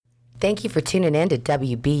Thank you for tuning in to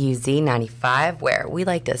WBUZ 95, where we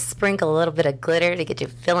like to sprinkle a little bit of glitter to get you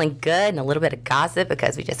feeling good and a little bit of gossip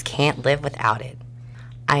because we just can't live without it.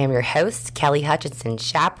 I am your host, Kelly Hutchinson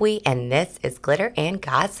Shapwee, and this is Glitter and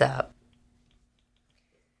Gossip.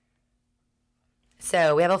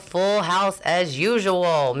 So we have a full house as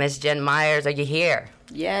usual. Miss Jen Myers, are you here?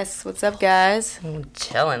 Yes. What's up, guys?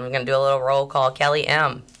 Chilling. We're going to do a little roll call. Kelly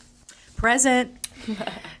M. Present.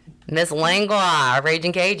 Miss Langlois, our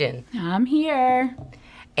Raging Cajun. I'm here.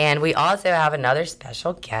 And we also have another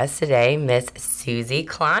special guest today, Miss Susie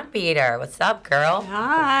Kleinpeter. What's up, girl?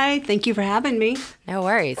 Hi. Thank you for having me. No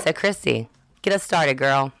worries. So, Christy, get us started,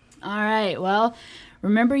 girl. All right. Well,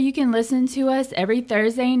 remember you can listen to us every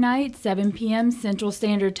Thursday night, 7 p.m. Central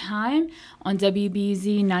Standard Time on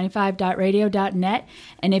WBZ95.radio.net.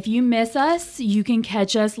 And if you miss us, you can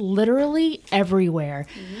catch us literally everywhere.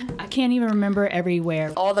 Mm-hmm. I can't even remember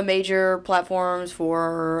everywhere. All the major platforms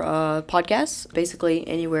for podcasts, basically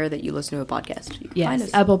anywhere that you listen to a podcast. You can find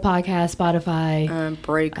us. Apple Podcast, Spotify.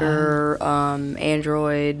 Breaker,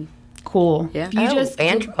 Android. Cool. Yeah.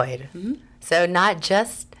 Android. Mm-hmm. So not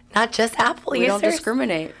just Apple We users? don't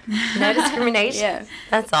discriminate. No discrimination? Yeah.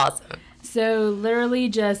 That's awesome. So literally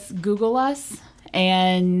just Google us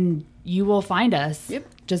and you will find us. Yep.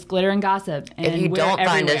 Just Glitter and Gossip. And If you don't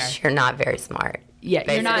find everywhere. us, you're not very smart. Yeah,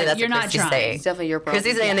 Basically, you're not trying. saying. It's definitely your problem.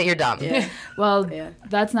 Chrissy's saying that you're dumb. Yeah. Well, Yeah.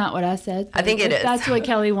 that's not what I said. I think it If is. that's what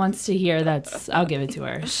Kelly wants to hear. I'll give it to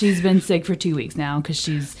her. She's been sick for 2 weeks now because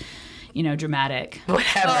she's, dramatic.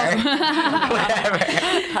 Whatever. Whatever.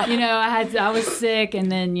 I was sick,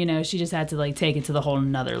 and then she just had to take it to the whole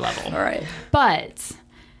nother level. All right. But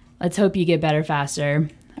let's hope you get better faster.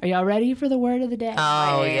 Are y'all ready for the word of the day?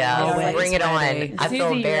 Oh, yeah. Always Bring it ready. on. I feel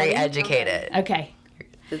Susie, very ready? educated. Okay.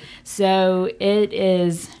 So it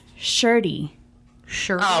is shirty.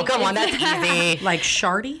 Shirty. Oh, come on. That's easy. Like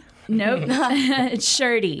shardy? Nope. It's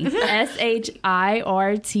shirty. SHIRTY.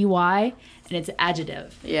 And it's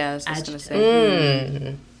adjective. Yeah, I was just going to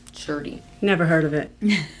say. Shirty. Never heard of it.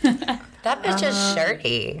 That bitch is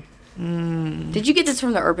shirty. Did you get this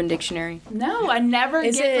from the Urban Dictionary? No, I never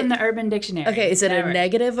Is get it- from the Urban Dictionary. Okay, is it Never. a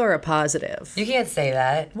negative or a positive? You can't say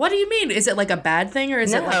that. What do you mean? Is it like a bad thing or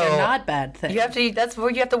is it like No. a not bad thing? That's where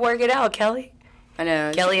you have to work it out, Kelly. I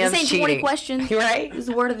know. Kelly This M's ain't 20 cheating. questions. You're right. This is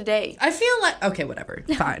the word of the day. I feel like... Okay, whatever.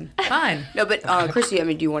 Fine. Fine. No, but Chrissy,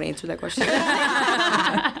 do you want to answer that question?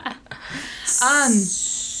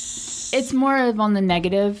 It's more of on the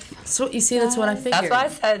negative. So you see, that's what I figured. That's why I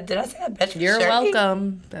said, did I say that bitch was You're shirty?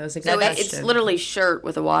 welcome. That was a good So question. it's literally shirt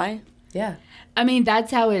with a Y? Yeah. I mean,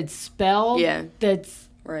 that's how it's spelled. Yeah. That's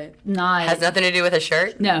Right. not. Has nothing to do with a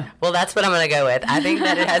shirt? No. Well, that's what I'm going to go with. I think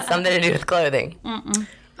that it has something to do with clothing.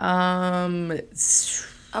 I'm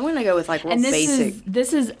going to go with real And basic.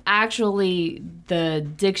 this is actually the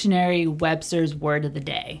dictionary Webster's word of the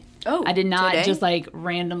day. Oh, I did not today? just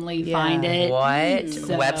randomly find it. What?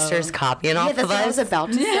 So- Webster's copying Yeah, off that's of what I us? was about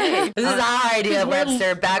to say. This is our idea,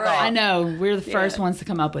 Webster. Back I off. know we're the first ones to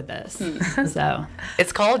come up with this. So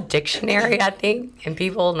It's called dictionary, I think, and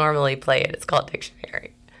people normally play it. It's called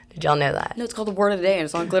dictionary. Did y'all know that? No, it's called the word of the day, and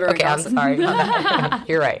it's on Glitter Okay, I'm and Gossip. sorry. My bad.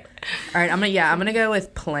 You're right. All right, I'm gonna go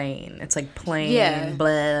with plain. It's like plain. Yeah.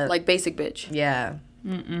 Blah. Like basic bitch. Yeah.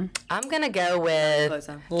 I'm going to go with Close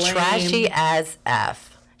enough. trashy as F.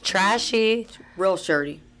 Trashy, Real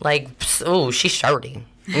shirty. she's shirty.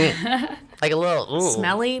 Like a little, ooh.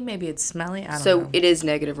 Smelly? Maybe it's smelly. I don't So know. it is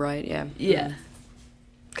negative, right? Yeah. yeah.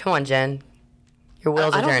 Come on, Jen. Your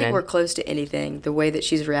wheels I are don't turning. think we're close to anything. The way that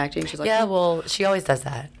she's reacting, she's like, Yeah, well, she always does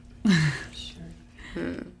that.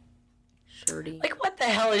 shirty. Like, what the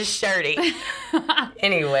hell is shirty?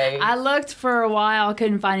 Anyway. I looked for a while,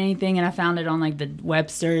 couldn't find anything, and I found it on the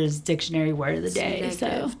Webster's dictionary word of the day. So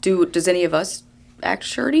Negative. Does any of us act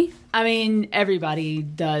shirty? I mean, everybody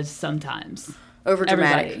does sometimes. Over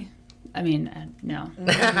dramatic. Everybody. I mean, no.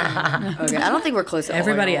 Okay, I don't think we're close at all.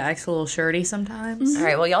 Everybody y'all. acts a little shirty sometimes. All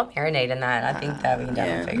right, well, y'all marinate in that. I think that we can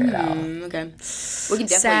definitely figure it out. Okay. We can definitely.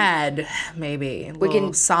 Sad, maybe. A We little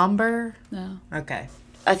can- somber. No. Okay.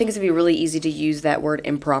 I think it's gonna be really easy to use that word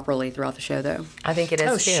improperly throughout the show, though. I think it is,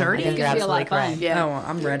 Oh, too. shirty? I think you're It's gonna be a lot absolutely of fun. correct. Yeah. Oh,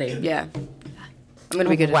 I'm ready. Yeah. I'm gonna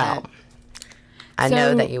be good at Well, that. I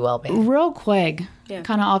know So, that you will be. Real quick, Yeah.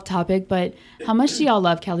 kind of off topic, but how much do y'all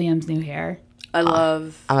love Kelly M's new hair? I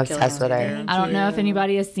love. I'm obsessed with her. Kellyanne. I don't know if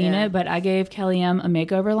anybody has seen Yeah. it, but I gave Kelly M a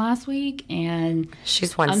makeover last week, and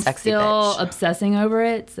She's one I'm sexy still bitch. obsessing over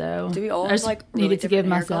it. So Do we all I have just really needed to give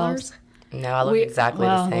different hair myself. colors? No, I look We- exactly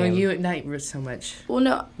well, the Well, same. you ignite so much. Well,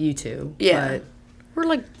 no. You two. Yeah. But We're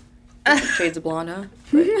like shades of blonde, huh?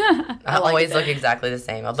 I always look exactly the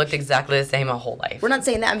same. I've looked exactly the same my whole life. We're not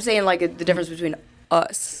saying that. I'm saying the difference between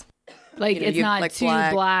us. Like, You know, it's you- not like two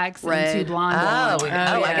black, blacks red. and two blondes.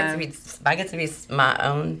 I get to be my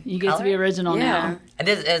own. You get to be color? original Yeah. now.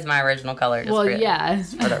 This is my original color. Just Well, for, yeah.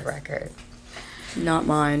 just for the record. Not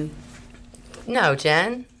mine. No,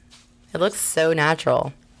 Jen. It looks so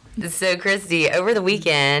natural. So, Christy, over the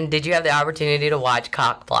weekend, did you have the opportunity to watch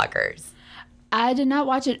Cock Blockers? I did not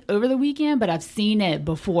watch it over the weekend, but I've seen it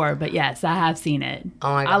before. But yes, I have seen it.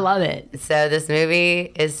 Oh my God. I love it. So, this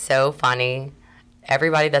movie is so funny.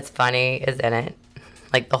 Everybody that's funny is in it.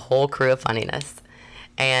 Like, the whole crew of funniness.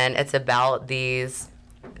 And it's about these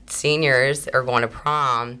seniors are going to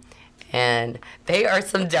prom. And they are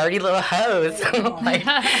some dirty little hoes. Like,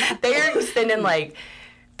 they are sending, like,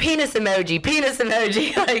 penis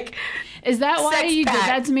emoji. Like, Is that why Sex you did pack.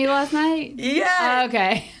 that to me last night? yeah.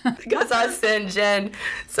 Okay. Because I sent Jen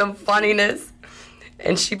some funniness.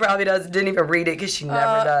 And she probably didn't even read it because she never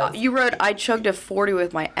does. You wrote, I chugged a 40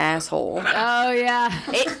 with my asshole. Oh, yeah.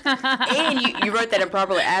 And you wrote that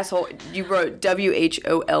improperly, asshole. You wrote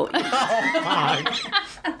WHOLE. Now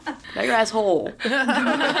you're asshole.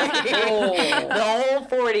 The whole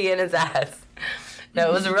 40 in his ass. No,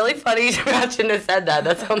 it was really funny. I shouldn't have said that.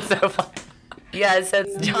 That sounds so funny. Yeah, it says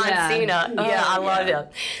John Yeah. Cena. Yeah, I love him.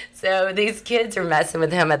 So these kids are messing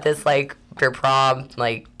with him at this, like, their prom,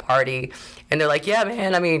 like, party. And they're like, yeah,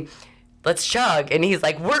 man, I mean, let's chug. And he's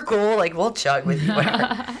like, we're cool. Like, we'll chug with you.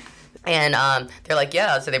 And they're like,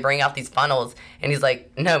 yeah. So they bring out these funnels. And he's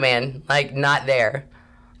like, no, man, like, not there.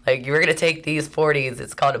 Like, you're going to take these 40s.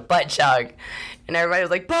 It's called a butt chug. And everybody was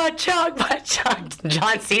like, butt chug, butt chug.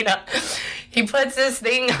 John Cena, he puts this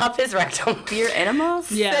thing up his rectum. Beer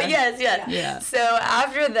enemas? Yeah. So, yes. Yeah. So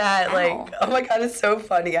after that, like, oh my God, it's so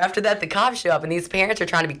funny. After that, the cops show up, and these parents are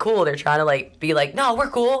trying to be cool. They're trying to, like, be like, no, we're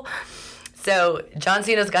cool. So John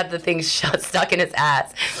Cena's got the thing stuck in his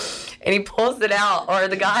ass. And he pulls it out, or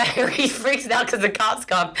the guy, he freaks out because the cops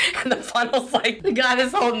come, and the funnel's like, the guy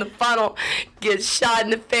that's holding the funnel gets shot in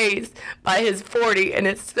the face by his 40, and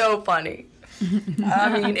it's so funny.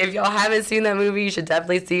 I mean, if y'all haven't seen that movie, you should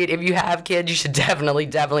definitely see it. If you have kids, you should definitely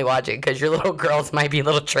watch it, because your little girls might be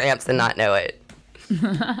little tramps and not know it.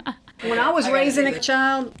 When I was raising a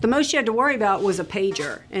child, the most you had to worry about was a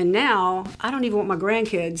pager. And now, I don't even want my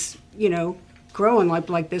grandkids, growing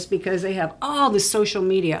like this because they have all this social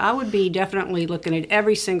media. I would be definitely looking at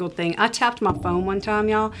every single thing. I tapped my phone one time,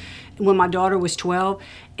 y'all, when my daughter was 12,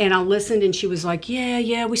 and I listened, and she was like,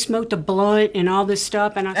 yeah, we smoked a blunt and all this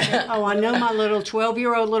stuff. And I said, oh, I know my little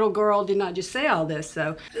 12-year-old little girl did not just say all this,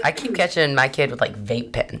 so. I keep catching my kid with, like,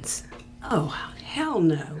 vape pens. Oh, hell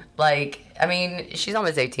no. Like, I mean, she's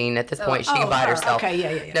almost 18 at this point. She can buy it her. herself.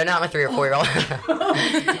 Okay, yeah. No, not my 3 or 4 year old.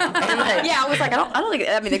 Yeah, I was like, I don't think,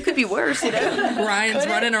 I mean, it could be worse, Ryan's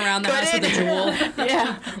running around the house with a jewel.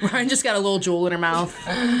 Yeah. Ryan just got a little jewel in her mouth.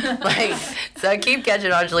 Like, so I keep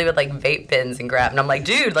catching Anjali with, like, vape pens and crap, and I'm like,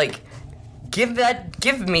 dude, like, give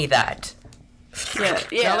me that.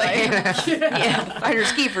 Yeah, Like, yeah.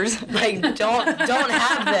 Finders keepers. like, don't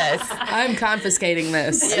have this. I'm confiscating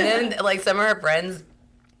this. And then, like, some of her friends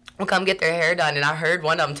will come get their hair done, and I heard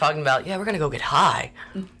one of them talking about, yeah, we're gonna go get high.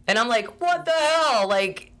 And I'm like, what the hell?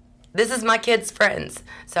 Like, this is my kid's friends.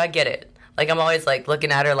 So I get it. Like, I'm always, like,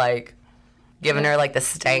 looking at her, like, giving her, like, the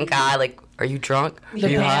stank eye, like, are you drunk? The Are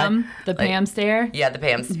you high? Pam stare. Yeah, the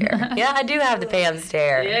Pam stare. Yeah, I do have the Pam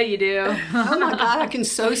stare. Yeah, you do. Oh my God, I can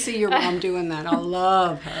so see your mom doing that. I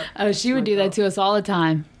love her. Oh, she would do that to us all the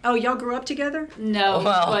time. Oh, y'all grew up together? No,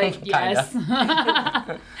 Well, but yes.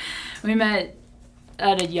 We met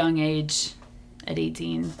at a young age, at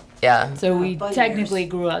 18. Yeah. So we fun technically years.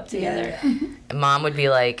 grew up together. And Mom would be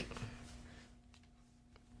like,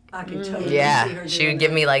 I can totally see yeah. her She doing would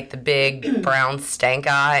give me, like, the big brown stank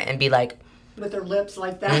eye and be like, that. With her lips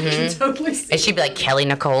like that. I can totally see and she'd be like, Kelly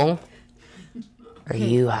Nicole, are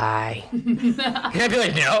you high? And I'd be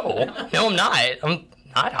like, no, I'm not. I'm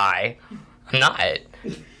not high. I'm not.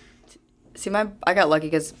 See, I got lucky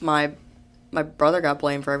because my brother got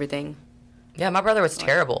blamed for everything. Yeah, my brother was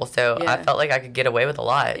terrible, so I Yeah. felt like I could get away with a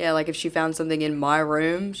lot. Yeah, like if she found something in my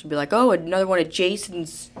room, she'd be like, "Oh, another one of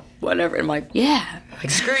Jason's, whatever." And I'm like, "Yeah,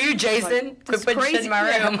 Like, screw you, Jason. Quit that's putting shit in my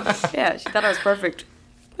Yeah. room. Yeah, she thought I was perfect,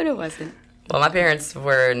 but it wasn't. Well, my parents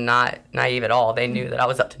were not naive at all. They knew that I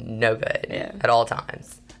was up to no good at all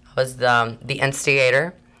times. I was the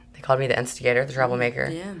instigator. They called me the instigator, the troublemaker.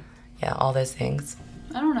 Yeah. Yeah, all those things.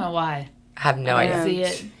 I don't know why. I have no I idea. see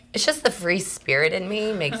it. It's just the free spirit in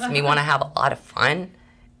me makes me want to have a lot of fun.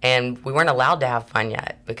 And we weren't allowed to have fun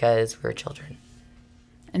yet because we were children.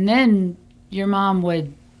 And then your mom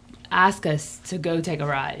would ask us to go take a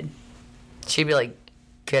ride. She'd be like,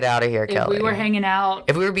 get out of here, If Kelly. we were hanging out.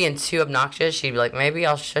 If we were being too obnoxious, she'd be like, maybe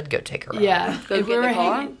I should go take a ride. Yeah. Go if get we in were the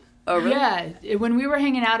car? hanging. Oh, really? Yeah, when we were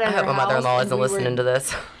hanging out at I her hope my house, mother-in-law and isn't we listening to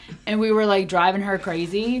this. and we were like driving her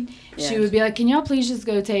crazy, she would be like, "Can y'all please just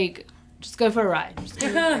go for a ride? Just go,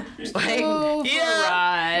 Like, go for a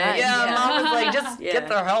ride." Yeah, Mom was like, just get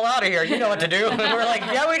the hell out of here. You know what to do. And we're like,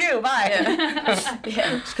 yeah, we do. Bye.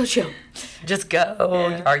 Yeah, just go chill. Just go.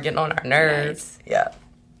 You are getting on our nerves. Yeah.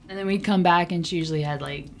 And then we'd come back, and she usually had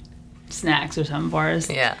like snacks or something for us.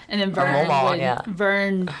 Yeah. And then Or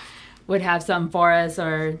Vern would have something for us,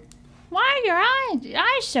 or why are your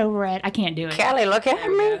eyes so red? I can't do it. Callie, look at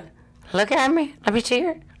me. Look at me. Let me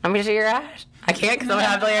see your eyes. I can't because I'm going to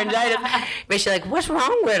have laryngitis. But she's like, what's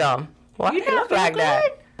wrong with them? Why do you look like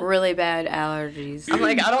that? Really bad allergies. I'm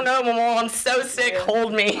like, I don't know, Mama. I'm so sick.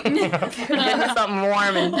 Hold me. Get me something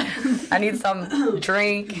warm and I need some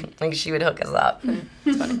drink. Like she would hook us up.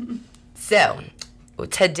 It's funny. So,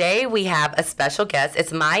 today we have a special guest.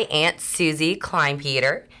 It's my Aunt Susie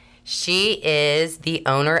Kleinpeter. She is the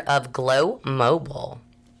owner of Glow Mobile.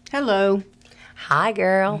 Hello. Hi,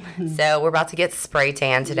 girl. So we're about to get spray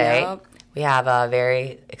tan today. Yep. We have a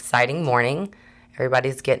very exciting morning.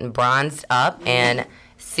 Everybody's getting bronzed up, and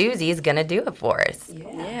Susie's going to do it for us.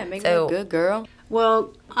 Yeah, make me So- look good, girl.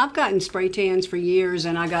 Well, I've gotten spray tans for years,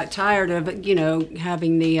 and I got tired of it,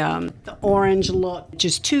 having the orange look,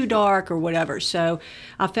 just too dark or whatever. So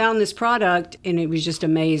I found this product, and it was just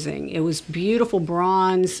amazing. It was beautiful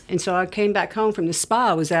bronze, and so I came back home from the spa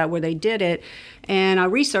I was at where they did it, and I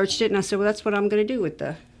researched it, and I said, well, that's what I'm going to do with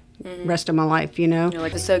the rest of my life, You're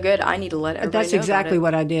like, it's so good, I need to let everybody That's know exactly about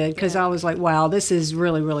what I did, because I was like, wow, this is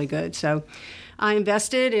really, really good. So I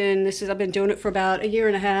invested in I've been doing it for about a year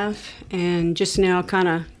and a half, and just now kind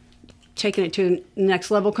of taking it to the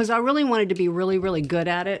next level, because I really wanted to be really, really good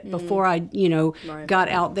at it before I, got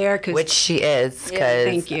out there. Which she is, because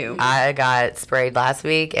thank you. I got sprayed last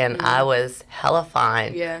week, and I was hella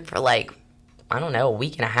fine for like, I don't know, a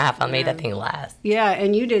week and a half. I made that thing last. Yeah,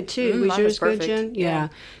 and you did too. Was mine yours was good, perfect. Jen? Yeah.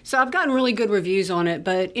 So I've gotten really good reviews on it,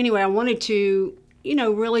 but anyway, I wanted to,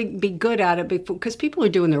 really be good at it because people are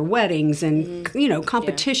doing their weddings and,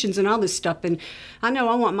 competitions and all this stuff. And I know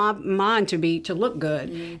I want mine to look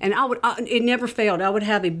good. And it never failed. I would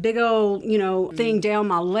have a big old, thing down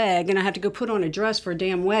my leg, and I had to go put on a dress for a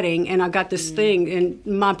damn wedding. And I got this thing, and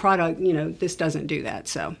my product, this doesn't do that.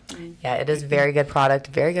 So. Yeah, it is very good product,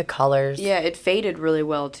 very good colors. Yeah, it faded really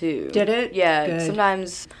well too. Did it? Yeah. Good.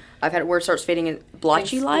 Sometimes I've had where it starts fading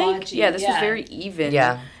blotchy like. blotchy, Yeah, this was yeah. very even.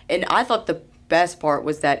 Yeah. And I thought the best part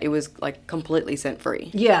was that it was like completely scent free.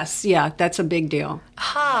 Yes, yeah, that's a big deal.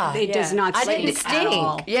 Ha! It does not I stink didn't at stink.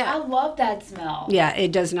 all. I Yeah. love that smell. Yeah,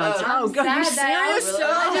 it does not. I'm God, you sad that I was serious? so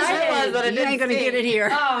I just realized that it You didn't ain't gonna stink. get it here.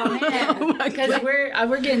 Oh man, because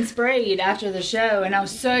we're getting sprayed after the show, and I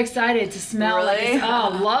was so excited to smell like Really? this.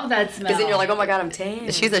 Oh, love that smell. Because then you're like, oh my God, I'm tan.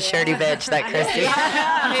 She's a shirty bitch, that Christy.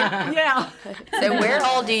 Yeah. So where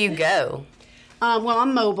all do you go? Well,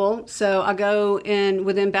 I'm mobile, so I go in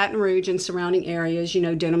within Baton Rouge and surrounding areas,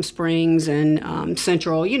 Denham Springs and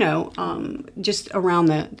Central, just around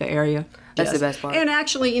the area. That's Yes. the best part. And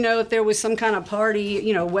actually, if there was some kind of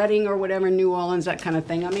party, wedding or whatever in New Orleans, that kind of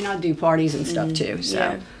thing. I mean, I do parties and stuff too. So,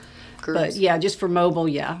 Yeah. but yeah, just for mobile,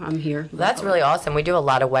 yeah, I'm here. That's really awesome. We do a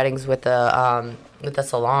lot of weddings with the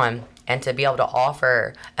salon, and to be able to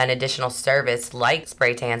offer an additional service like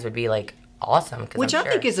spray tans would be like awesome. 'Cause Which I'm I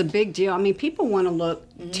think sure- is a big deal. I mean, people want to look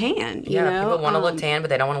tan, you yeah, know. people want to look tan, but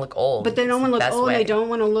they don't want to look old. But they don't want to look Best old. way. They don't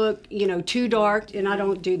want to look, too dark. And I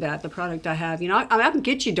don't do that. The product I have, I can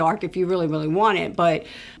get you dark if you really, really want it. But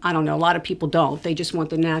I don't know. A lot of people don't. They just want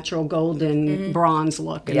the natural golden bronze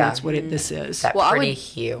look, and Yeah. that's what this is. That Well, I pretty would-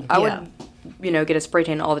 hue. I Yeah. would, get a spray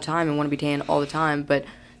tan all the time and want to be tan all the time, but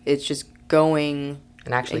it's just going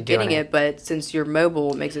And actually and getting doing it. But since you're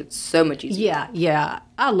mobile, it makes it so much easier. Yeah.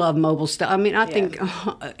 I love mobile stuff. I mean, I think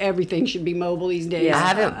everything should be mobile these days.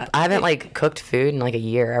 Yeah. I haven't like cooked food in like a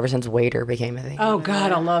year ever since Waiter became a thing. Oh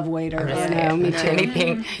God, I love Waiter. I know, me too.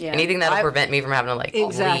 Anything that'll prevent me from having to like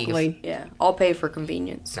Exactly. leave. Yeah, I'll pay for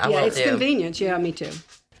convenience. I Yeah, will it's too. convenience. Yeah, me too.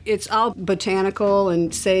 It's all botanical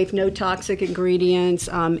and safe, no toxic ingredients.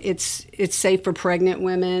 It's safe for pregnant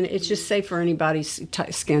women. It's just safe for anybody's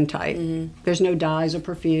skin type. There's no dyes or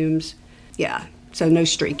perfumes. Yeah, so no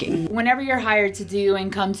streaking. Whenever you're hired to do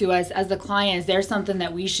and come to us as the client, is there something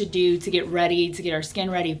that we should do to get ready, to get our skin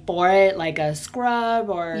ready for it, like a scrub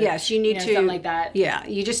or Yes, you need to something like that? Yeah,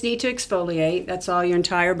 you just need to exfoliate. That's all, your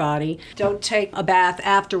entire body. Don't take a bath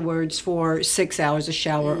afterwards for 6 hours, a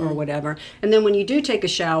shower or whatever. And then when you do take a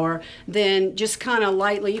shower, then just kind of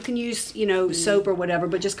lightly, you can use soap or whatever,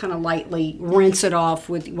 but just kind of lightly rinse it off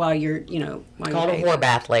while you're while Call you're it a whore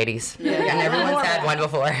bath, ladies. And everyone's had one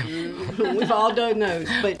before. We've all done those.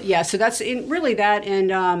 But yeah, so that's really that.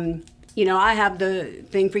 And, you know, I have the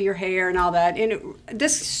thing for your hair and all that. And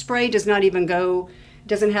this spray does not even go,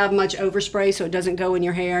 doesn't have much overspray, so it doesn't go in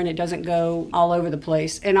your hair and it doesn't go all over the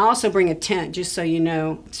place. And I also bring a tent, just so you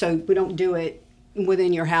know, so we don't do it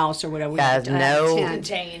within your house or whatever.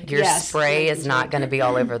 Your spray is not going to be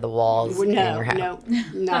all over the walls in your house.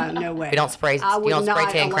 No way. You don't spray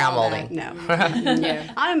tan crown molding. No.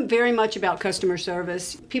 I'm very much about customer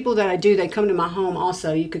service. People that I do, they come to my home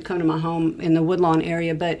also. You could come to my home in the Woodlawn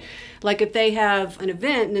area, but like if they have an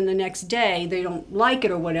event and then the next day they don't like it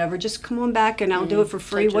or whatever, just come on back and I'll do it for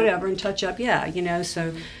free, whatever, and touch up. Yeah, you know,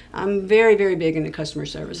 so I'm very, very big into customer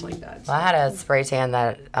service like that. Well, I had a spray tan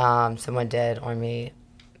that someone did on me.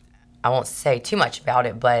 I won't say too much about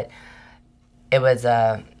it, but it was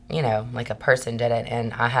like a person did it,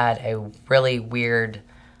 and I had a really weird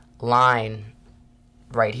line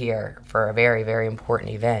right here for a very, very important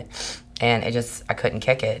event, and I couldn't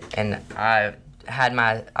kick it. And I've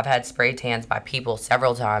had spray tans by people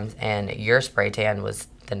several times, and your spray tan was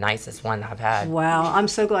the nicest one I've had. Wow, I'm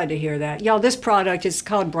so glad to hear that. Y'all, this product is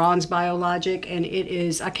called Bronze Biologic, and it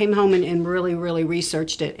is, I came home and really, really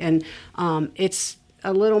researched it, and it's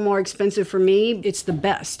a little more expensive for me. It's the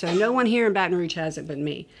best. No one here in Baton Rouge has it but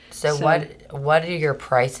me. So what do your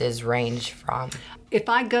prices range from? If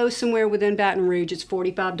I go somewhere within Baton Rouge, it's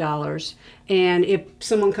 $45, and if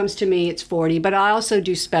someone comes to me, it's $40. But I also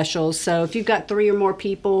do specials, so if you've got 3 or more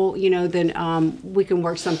people, you know, then we can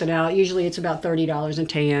work something out. Usually it's about $30 a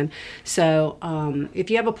tan. So if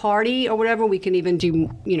you have a party or whatever, we can even do,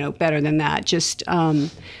 you know, better than that, just for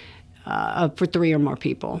 3 or more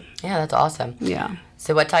people. Yeah, that's awesome. Yeah.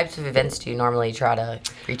 So what types of events do you normally try to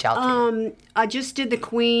reach out to? I just did the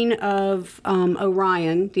Queen of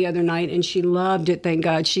Orion the other night, and she loved it, thank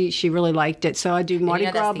God. She really liked it. So I do Mardi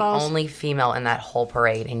Gras that's balls. The only female in that whole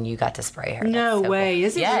parade, and you got to spray her. No way. Cool.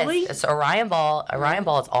 Is it really? Yes. It's Orion Ball. Orion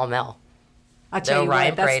Ball is all male. The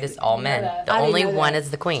Orion Parade is all men. The only one is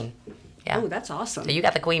the Queen. Yeah. Oh, that's awesome. So you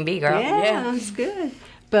got the Queen Bee, girl. Yeah, that's good.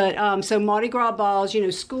 But so Mardi Gras balls, you know,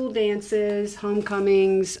 school dances,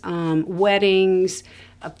 homecomings, weddings,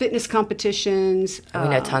 fitness competitions. We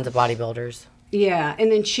know tons of bodybuilders. Yeah, and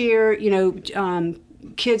then cheer, you know,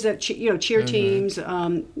 kids that cheer teams,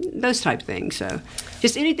 those type of things. So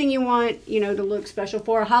just anything you want, you know, to look special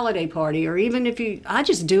for a holiday party, or even if I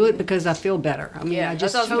just do it because I feel better. I mean, I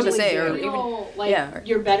just that's what I was totally gonna say. do it.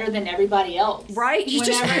 You're better than everybody else, right? You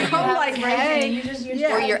just come like, hey,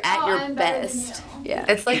 or you're at your best. Yeah,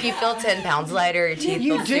 it's like you feel 10 pounds lighter. Your teeth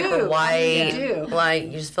feel super white. You do. Like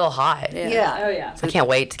you just feel hot. Yeah. Oh yeah. So I can't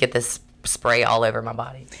wait to get this spray all over my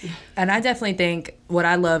body. And I definitely think what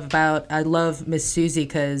I love Miss Susie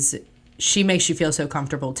because she makes you feel so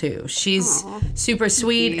comfortable too. She's super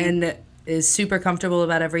sweet and is super comfortable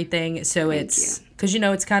about everything. So it's because, you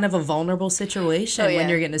know, it's kind of a vulnerable situation when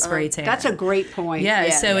you're getting a spray tan. That's a great point.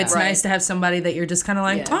 Yeah, so it's nice to have somebody that you're just kind of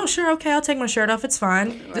like, oh, sure, okay, I'll take my shirt off. It's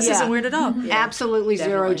fine. This isn't weird at all. Absolutely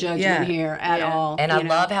zero judgment here at all. And I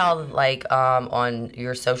love how, like, on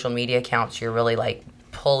your social media accounts, you're really, like,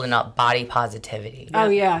 pulling up body positivity. Oh,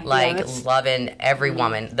 yeah. Like, loving every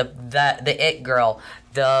woman. The it girl,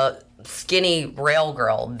 the skinny rail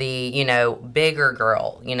girl, the, you know, bigger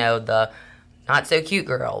girl, you know, the not so cute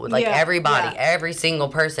girl. Like everybody, every single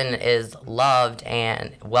person is loved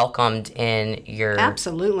and welcomed in your...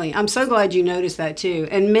 Absolutely. I'm so glad you noticed that too.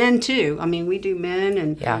 And men too. I mean, we do men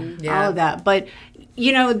and all of that. But,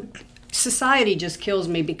 you know, society just kills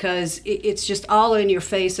me because it's just all in your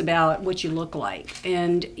face about what you look like.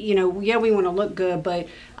 And, you know, we want to look good, but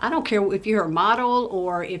I don't care if you're a model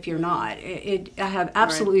or if you're not. I have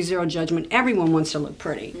absolutely zero judgment. Everyone wants to look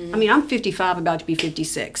pretty. I mean, I'm 55, about to be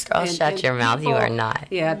 56. Girl, shut your mouth. You are not.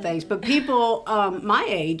 Yeah, thanks. But people my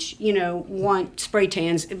age, you know, want spray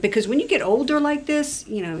tans because when you get older like this,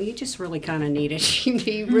 you know, you just really kind of need it.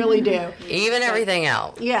 You really do. Even everything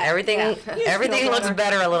else. Yeah. Everything looks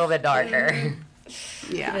better a little bit darker.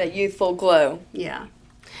 Yeah. That youthful glow. Yeah.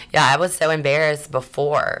 Yeah, I was so embarrassed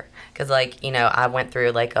before because, like, you know, I went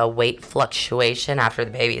through, like, a weight fluctuation after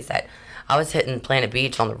the babies that I was hitting Planet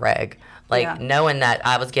Beach on the reg. Like, knowing that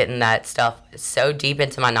I was getting that stuff so deep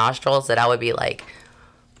into my nostrils that I would be, like,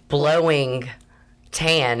 blowing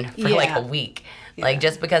tan for, like, a week. Like,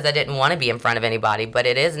 just because I didn't want to be in front of anybody. But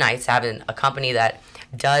it is nice having a company that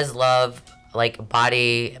does love, like,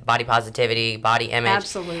 body positivity, body image.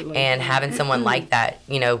 Absolutely. And having someone like that,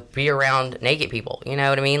 you know, be around naked people. You know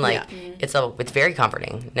what I mean? Like, it's very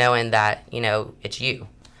comforting knowing that, you know, it's you.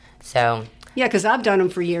 So Yeah, because I've done them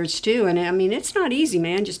for years too, and I mean it's not easy,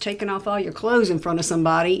 man. Just taking off all your clothes in front of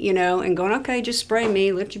somebody, you know, and going, okay, just spray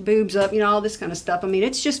me, lift your boobs up, you know, all this kind of stuff. I mean,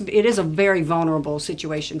 it is a very vulnerable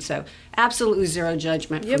situation. So absolutely zero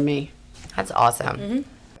judgment from me. That's awesome.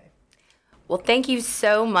 Well, thank you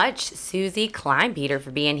so much, Susie Kleinpeter,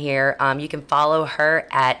 for being here. You can follow her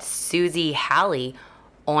at Susie Halley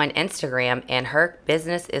on Instagram, and her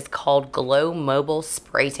business is called Glow Mobile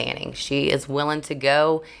Spray Tanning. She is willing to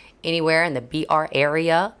go anywhere in the BR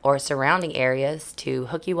area or surrounding areas to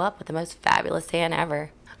hook you up with the most fabulous tan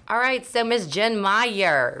ever. All right, so Miss Jen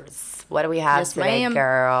Myers, what do we have today, ma'am.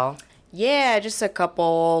 girl? Yeah, just a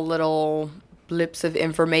couple little blips of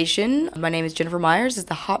information. My name is Jennifer Myers. It's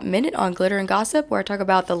the Hot Minute on Glitter and Gossip, where I talk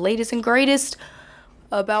about the latest and greatest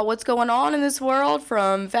about what's going on in this world,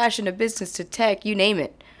 from fashion to business to tech, you name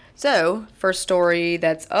it. So, first story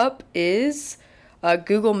that's up is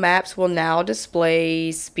Google Maps will now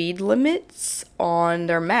display speed limits on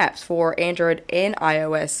their maps for Android and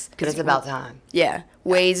iOS. It's about time. Yeah.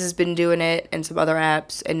 Waze has been doing it and some other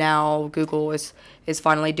apps, and now Google is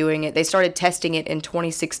finally doing it. They started testing it in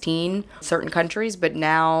 2016, certain countries, but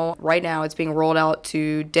right now it's being rolled out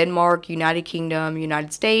to Denmark, United Kingdom,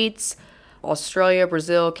 United States, Australia,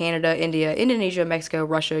 Brazil, Canada, India, Indonesia, Mexico,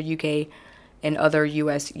 Russia, UK, and other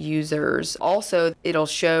U.S. users. Also, it'll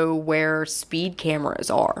show where speed cameras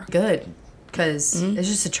are. Good, because it's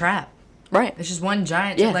just a trap. Right. It's just one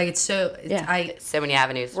giant. Yeah. Like it's so. Yeah. So many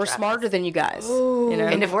avenues. We're smarter than you guys. You know?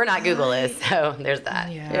 And if we're not, Google is. So there's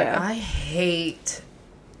that. Yeah. I hate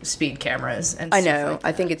speed cameras and I stuff know. like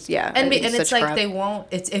I that. think it's And it's it's such like crap. they won't.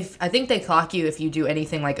 I think they clock you if you do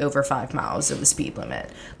anything like over 5 miles of the speed limit.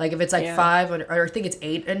 Like if it's like 5 or I think it's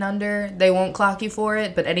 8 and under, they won't clock you for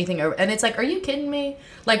it. But anything over, and it's like, are you kidding me?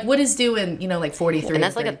 Like what is doing? Like 43? And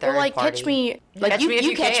that's like a third like party. catch me, like Catch me if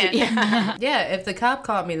you catch can. me. Yeah. Yeah, if the cop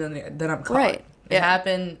caught me, then I'm caught. Right. It Yeah.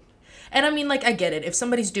 happened. And I mean, like, I get it. If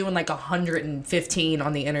somebody's doing like 115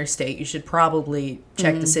 on the interstate, you should probably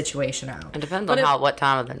check the situation out. It depends But on if- what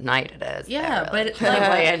time of the night it is. Yeah, really. but like,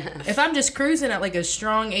 Playing. if I'm just cruising at like a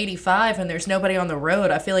strong 85 and there's nobody on the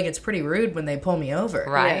road, I feel like it's pretty rude when they pull me over.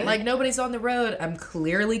 Right. Like nobody's on the road. I'm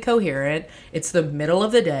clearly coherent. It's the middle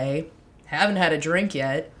of the day. Haven't had a drink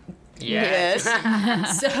yet. Yes.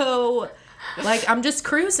 So, like, I'm just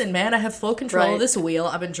cruising, man. I have full control Right. of this wheel.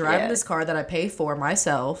 I've been driving Yeah. this car that I pay for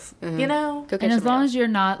myself. You know? Go catch And as somebody long else. as you're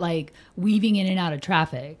not like weaving in and out of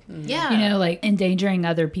traffic, Yeah. like endangering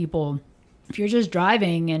other people. If you're just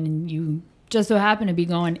driving and you just so happen to be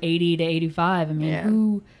going 80 to 85, I mean, Yeah.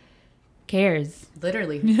 who cares?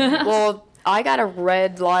 Literally. Well, I got a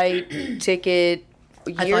red light ticket.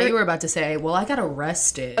 I thought you were about to say, well, I got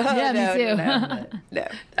arrested. Yeah, no, me too. No.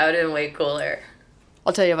 That would have been way cooler.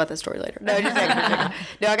 I'll tell you about that story later. No, just a second.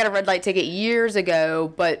 No, I got a red light ticket years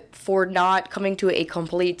ago, but for not coming to a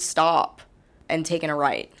complete stop and taking a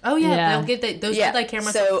right. Oh, yeah. Yeah. They'll get those Yeah, red light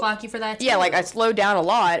cameras so- will clock you for that, too. Yeah, like I slowed down a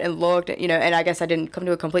lot and looked, and I guess I didn't come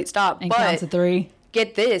to a complete stop. And but count to 3.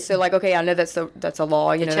 get this, so like, okay, I know that's a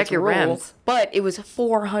law, you know, check that's a your rule, rims. but it was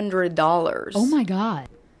 $400. Oh my God.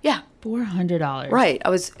 Yeah, $400. right. I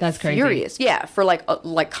was That's crazy. furious. Yeah, for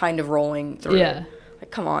like kind of rolling through. Yeah. Like,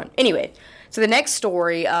 come on. Anyway, so the next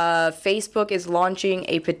story, Facebook is launching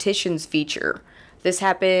a petitions feature. This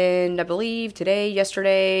happened, I believe,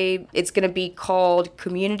 yesterday. It's going to be called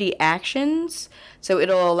Community Actions. So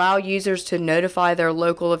it'll allow users to notify their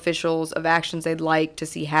local officials of actions they'd like to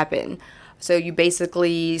see happen. So you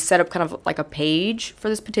basically set up kind of like a page for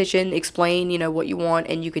this petition, explain, what you want,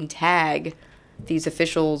 and you can tag these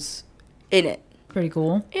officials in it. Pretty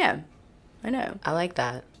cool. Yeah, I know. I like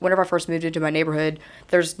that. Whenever I first moved into my neighborhood,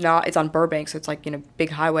 it's on Burbank, so it's like, big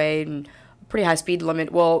highway and pretty high speed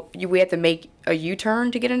limit. Well, we had to make a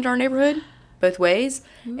U-turn to get into our neighborhood both ways.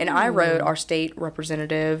 And I wrote our state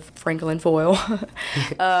representative, Franklin Foyle. Of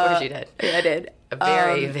course you did. Yeah, I did. A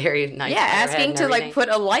very, very nice. Yeah, letterhead asking and to everything. put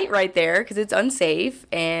a light right there because it's unsafe.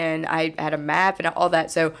 And I had a map and all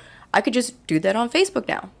that. So I could just do that on Facebook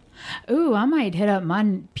now. Ooh, I might hit up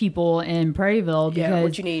my people in Prairieville Yeah, because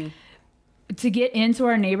what you need. to get into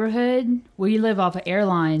our neighborhood, we live off of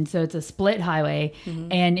Airline, so it's a split highway.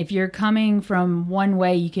 And if you're coming from one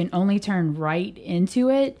way, you can only turn right into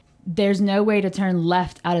it. There's no way to turn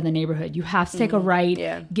left out of the neighborhood. You have to take a right,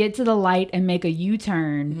 Yeah. get to the light, and make a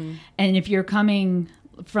U-turn. And if you're coming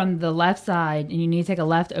from the left side and you need to take a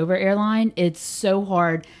left over Airline, it's so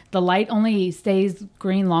hard. The light only stays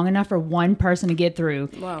green long enough for one person to get through.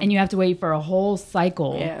 Wow. And you have to wait for a whole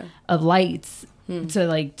cycle Yeah. of lights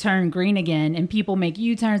to turn green again, and people make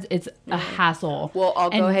U-turns. It's a hassle. Well,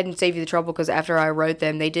 I'll go And- ahead and save you the trouble because after I wrote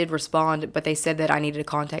them, they did respond, but they said that I needed to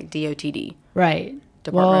contact DOTD. Right.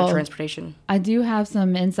 Department of Well, Transportation. I do have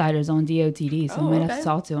some insiders on DOTD, so I might have to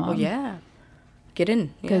talk to them. Oh yeah, get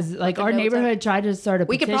in Because yeah. like Let our them know what's up. neighborhood tried to start a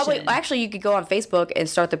We could petition. probably you could go on Facebook and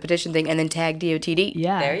start the petition thing and then tag DOTD.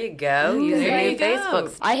 Yeah. There you go. Use your there new you go.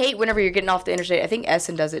 Facebook. I hate whenever you're getting off the interstate. I think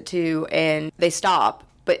Essen does it too, and they stop,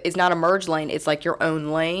 but it's not a merge lane. It's like your own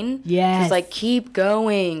lane. Yes. It's like keep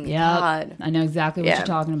going. Yep. God. I know exactly what Yeah. you're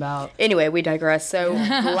talking about. Anyway, we digress. So,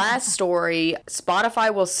 the last story,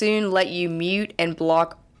 Spotify will soon let you mute and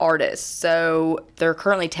block artists. So, they're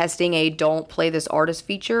currently testing a don't play this artist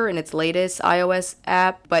feature in its latest iOS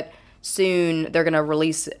app, but soon they're going to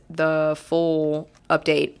release the full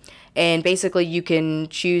update. And basically, you can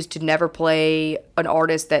choose to never play an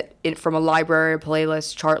artist from a library,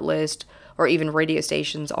 playlist, chart list, or even radio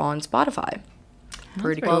stations on Spotify.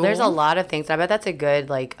 Pretty cool. Well, there's a lot of things. I bet that's a good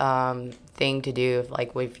thing to do.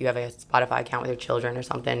 If you have a Spotify account with your children or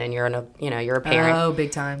something, and you're you're a parent. Oh,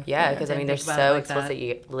 big time. Yeah, because didn't there's think about it so like that.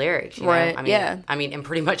 explicit lyrics. You Right, Know? I mean, yeah. I mean, in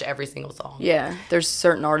pretty much every single song. Yeah, there's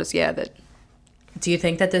certain artists, that Do you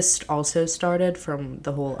think that this also started from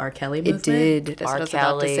the whole R. Kelly it movement? did. That's R. what I was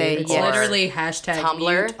about to Kelly, say. It's Yeah. literally hashtag Tumblr,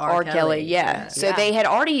 mute R. Kelly, yeah. So Yeah. they had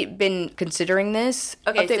already been considering this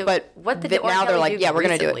Okay, update, so but what did th- R. now they're Kelly like, do yeah, we're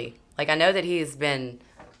gonna do it. recently? Like, I know that he's been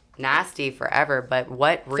nasty forever, but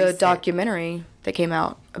what The recent? documentary that came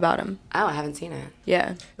out about him. Oh, I haven't seen it.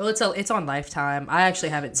 Yeah, Well, it's on Lifetime. I actually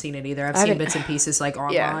haven't seen it either. I've seen haven't- bits and pieces like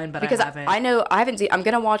online, yeah. but because I haven't. I know I haven't seen. I'm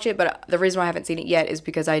gonna watch it, but the reason why I haven't seen it yet is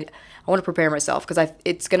because I want to prepare myself because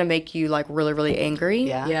it's gonna make you like really really angry.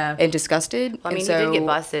 Yeah. Yeah. And disgusted. I mean, and he did so, get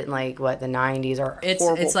busted in the 90s or It's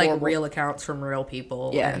horrible, it's like horrible. real accounts from real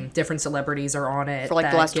people. Yeah. And different celebrities are on it For, like,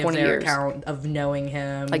 the that last give 20 their years. account of knowing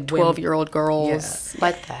him. like when- 12-year-old girls.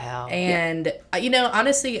 what the hell? And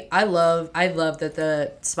honestly, I love that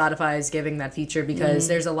the Spotify is giving that feature because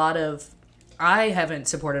there's a lot of. I haven't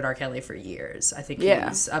supported R. Kelly for years. I think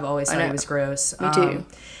Yeah. I've always I thought he know. was gross. Me too.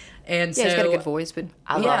 And Yeah, so he's got a good voice, but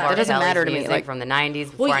I love yeah, R. that doesn't Kelly's matter to me. music Like from the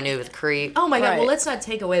 90s before Well, I knew it was Creep. Oh my god! Right. Well, let's not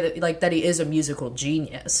take away that he is a musical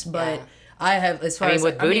genius, but Yeah. I have as far I mean, as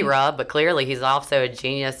with Booty Rub, but clearly he's also a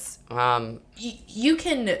genius. you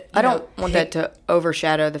can. I don't want that to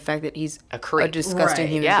overshadow the fact that he's A creep. a disgusting Right,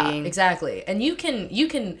 human yeah. being. Exactly. And you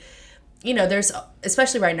can there's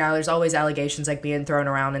especially right now there's always allegations like being thrown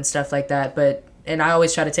around and stuff like that, and I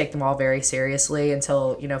always try to take them all very seriously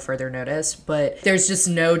until, further notice. But there's just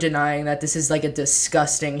no denying that this is like a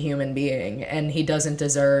disgusting human being and he doesn't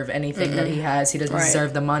deserve anything that he has. He doesn't Right.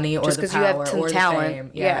 deserve the money or Just the 'cause you have power some or talent. the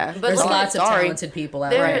fame. Yeah. But There's look, lots of sorry. talented people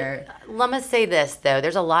out there. Let me say this, though.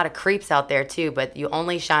 There's a lot of creeps out there, too, but you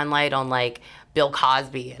only shine light on, Bill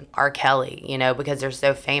Cosby and R. Kelly, because they're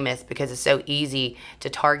so famous, because it's so easy to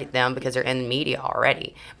target them because they're in the media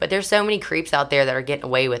already. But there's so many creeps out there that are getting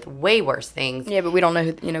away with way worse things. Yeah, but we don't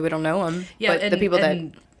know we don't know him. Yeah, but and the people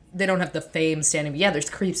and they don't have the fame standing. Yeah, there's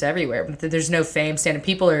creeps everywhere, but there's no fame standing.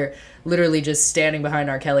 People are literally just standing behind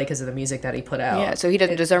R. Kelly because of the music that he put out. yeah, so he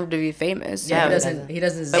doesn't deserve to be famous. Yeah, he doesn't. He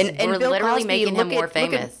doesn't. We're literally making him more look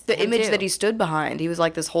famous, at the him image too. that he stood behind. He was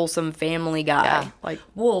like this wholesome family guy. Yeah. Like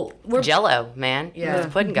well, we're Jello, man. Yeah. He's a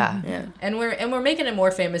pudding guy. yeah. and we're making him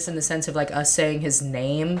more famous in the sense of like us saying his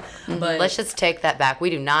name. But Let's just take that back. We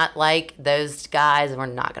do not like those guys, and we're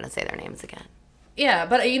not going to say their names again. yeah,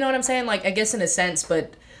 but you know what I'm saying? Like I guess in a sense,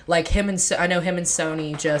 but like I know him and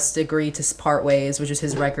Sony just agreed to part ways, which is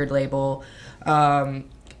his record label.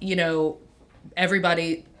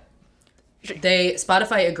 Everybody.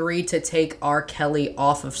 Spotify agreed to take R. Kelly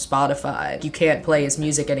off of Spotify. You can't play his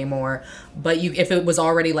music anymore, but if it was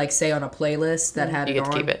already like say on a playlist that had You it get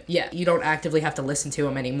to on, keep it. yeah, you don't actively have to listen to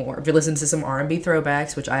him anymore. If you listen to some R&B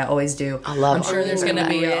throwbacks, which I always do, I love I'm sure there's gonna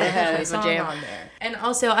be a that's my song jam. on there. And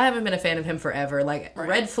also, I haven't been a fan of him forever. Like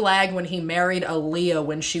Red Flag when he married Aaliyah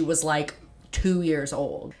when she was like 2 years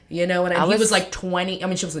old. You know, and he was like 20. I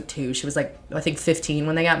mean, she wasn't 2. She was like I think 15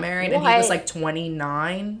 when they got married, and he was What? like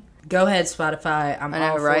 29. Go ahead, Spotify. I'm I know,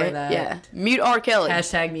 all for right? that. Yeah. Mute R. Kelly.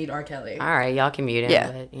 Hashtag mute R. Kelly. All right, y'all can mute him,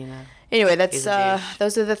 Yeah. but, Anyway, that's He's a douche.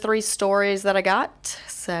 those are the 3 stories that I got.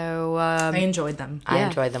 So I enjoyed them. I Yeah,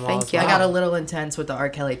 enjoyed them all. thank as you. I well. got a little intense with the R.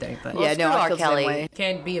 Kelly thing, but yeah, no, screw I R. feel the same Kelly. way.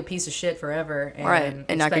 can't be a piece of shit forever and Right,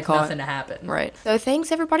 and not get expect caught. nothing to happen. Right. So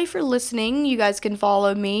thanks everybody for listening. You guys can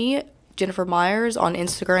follow me, Jennifer Myers, on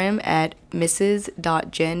Instagram at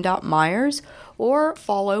mrs.jen.myers, or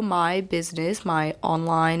follow my business, my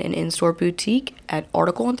online and in-store boutique at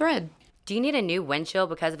Article and Thread. Do you need a new windshield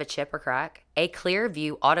because of a chip or crack? A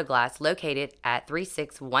Clearview Auto Glass located at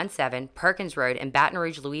 3617 Perkins Road in Baton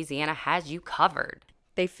Rouge, Louisiana has you covered.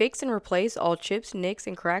 They fix and replace all chips, nicks,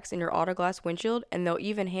 and cracks in your auto glass windshield, and they'll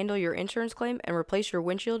even handle your insurance claim and replace your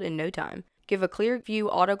windshield in no time. Give a Clearview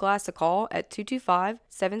Auto Glass a call at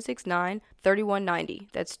 225-769-3190.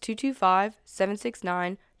 That's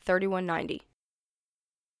 225-769-3190.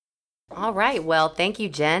 All right. Well, thank you,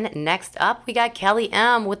 Jen. Next up, we got Kelly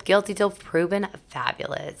M. with Guilty Till Proven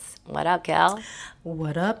Fabulous. What up, Kel?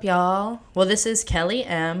 What up, y'all? Well, this is Kelly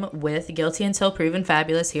M. with Guilty Until Proven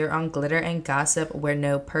Fabulous here on Glitter and Gossip, where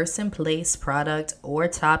no person, place, product, or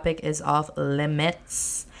topic is off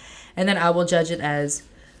limits. And then I will judge it as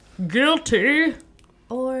guilty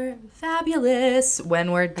or fabulous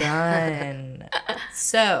when we're done.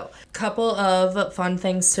 So, couple of fun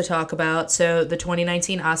things to talk about. So, the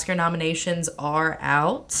 2019 Oscar nominations are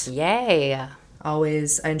out. Yay.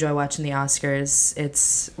 Always, I enjoy watching the Oscars.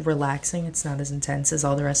 It's relaxing. It's not as intense as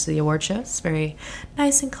all the rest of the award shows. It's very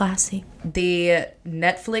nice and classy. The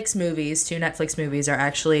Netflix movies, 2 Netflix movies, are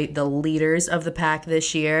actually the leaders of the pack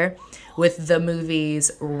this year, with the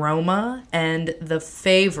movies Roma and The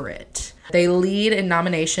Favorite. They lead in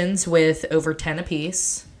nominations with over 10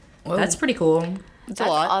 apiece. Whoa. That's pretty cool. That's a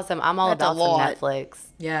lot. Awesome. I'm all about some Netflix.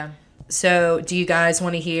 Yeah. So, do you guys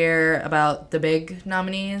want to hear about the big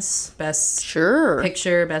nominees? Best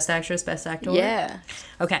Picture, Best Actress, Best Actor? Yeah.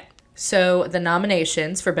 Okay. So, the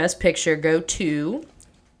nominations for Best Picture go to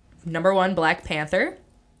number 1, Black Panther.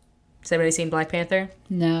 Has anybody seen Black Panther?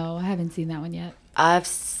 No, I haven't seen that one yet. I've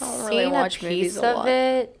seen a piece of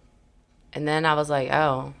it, and then I was like,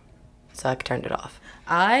 oh, so I turned it off.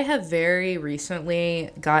 I have very recently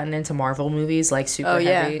gotten into Marvel movies, like super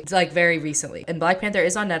heavy. It's like very recently. And Black Panther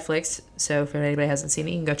is on Netflix, so if anybody hasn't seen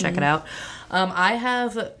it, you can go check it out. I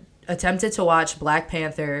have attempted to watch Black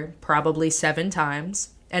Panther probably 7 times.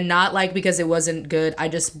 And not like because it wasn't good. I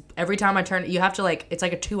just, every time I turn, you have to like, it's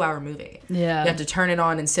like a 2-hour movie. Yeah. You have to turn it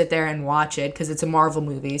on and sit there and watch it because it's a Marvel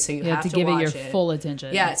movie. So you have to give watch it your full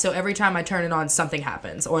attention. Yeah. So every time I turn it on, something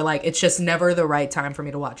happens. Or like, it's just never the right time for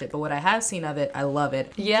me to watch it. But what I have seen of it, I love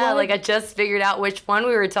it. Yeah. Like I just figured out which one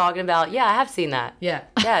we were talking about. Yeah, I have seen that. Yeah.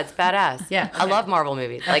 Yeah, it's badass. Yeah. I love Marvel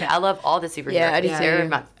movies. Like I love all the superheroes. Yeah, I do too. They're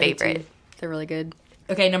my favorite. They're really good.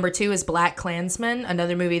 Okay. Number 2 is Black Klansman,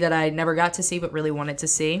 another movie that I never got to see but really wanted to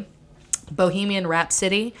see. Bohemian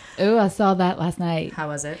Rhapsody. Oh, I saw that last night. How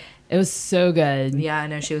was it? It was so good. Yeah, I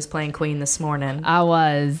know she was playing Queen this morning. I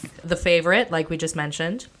was. The Favorite, like we just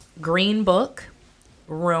mentioned. Green Book.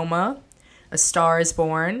 Roma. A Star is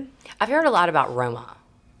Born. I've heard a lot about Roma.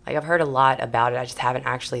 Like I've heard a lot about it. I just haven't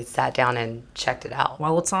actually sat down and checked it out.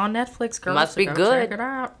 Well, it's on Netflix, girl. Must so be go good. Check it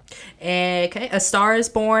out. Okay, A Star is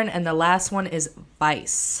Born, and the last one is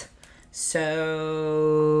Vice.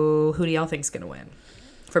 So, who do y'all think's gonna win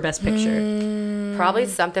for Best Picture? Probably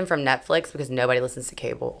something from Netflix because nobody listens to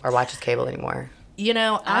cable or watches cable anymore. You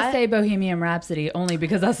know, I say Bohemian Rhapsody only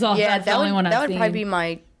because I saw that's the only one I've seen. That would probably be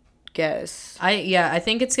my guess. I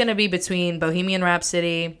think it's gonna be between Bohemian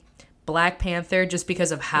Rhapsody, Black Panther, just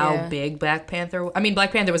because of how big Black Panther. I mean,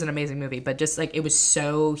 Black Panther was an amazing movie, but just like it was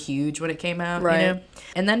so huge when it came out, right? You know?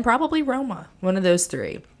 And then probably Roma, one of those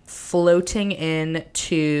 3. Floating in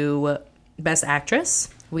to Best Actress,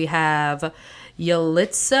 we have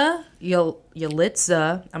Yalitza,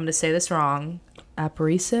 I'm going to say this wrong,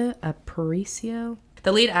 Aparicio,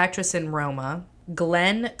 the lead actress in Roma,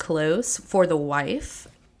 Glenn Close for The Wife,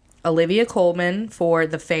 Olivia Colman for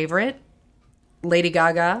The Favorite, Lady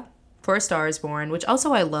Gaga for A Star is Born, which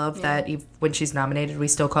also I love that when she's nominated, we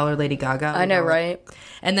still call her Lady Gaga. I know, right?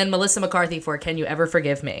 And then Melissa McCarthy for Can You Ever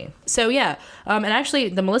Forgive Me? So yeah, and actually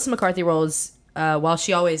the Melissa McCarthy role is, while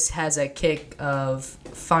she always has a kick of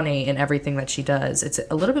funny in everything that she does, it's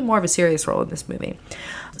a little bit more of a serious role in this movie.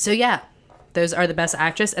 So yeah, those are the Best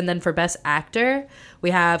Actress. And then for Best Actor, we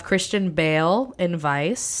have Christian Bale in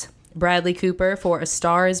Vice, Bradley Cooper for A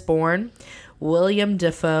Star is Born, William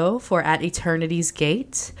Dafoe for At Eternity's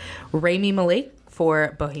Gate, Rami Malek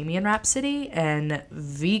for Bohemian Rhapsody, and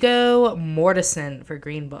Viggo Mortensen for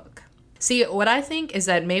Green Book. See, what I think is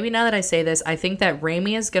that maybe now that I say this, I think that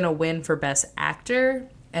Rami is going to win for Best Actor,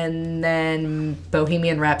 and then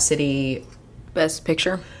Bohemian Rhapsody... Best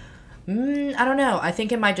Picture? I don't know. I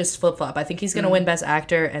think it might just flip-flop. I think he's going to win Best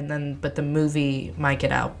Actor, but the movie might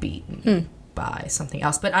get outbeaten by something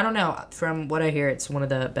else. But I don't know. From what I hear, it's one of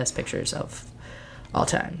the best pictures of all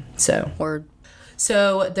time. So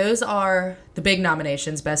those are the big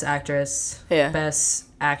nominations: Best Actress, Best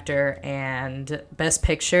Actor, and Best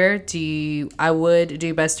Picture. I would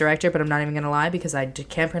do Best Director, but I'm not even gonna lie because I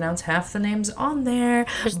can't pronounce half the names on there.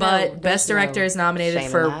 Best Director is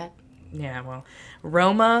nominated for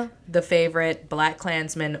Roma, The Favorite, Black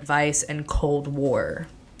Klansman, Vice, and Cold War.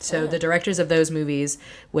 So the directors of those movies,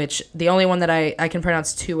 which the only one that I can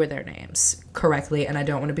pronounce 2 of their names correctly, and I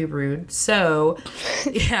don't want to be rude. So,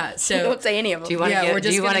 yeah. So Don't say any of them. Do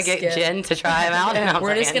you want to get Jen to try them out? No,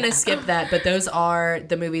 we're just going to skip that. But those are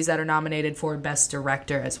the movies that are nominated for Best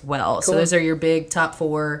Director as well. So those are your big top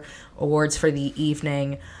 4 awards for the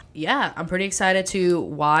evening. Yeah, I'm pretty excited to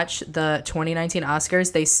watch the 2019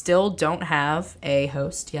 Oscars. They still don't have a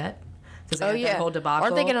host yet. Oh yeah, whole debacle.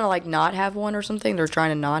 Aren't they gonna like not have one or something? They're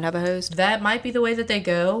trying to not have a host. That might be the way that they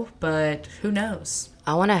go, but who knows?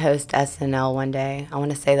 I want to host SNL one day. I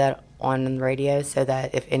want to say that on the radio so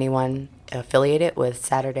that if anyone affiliated with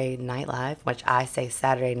Saturday Night Live, which I say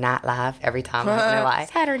Saturday Night Live every time, I don't know why.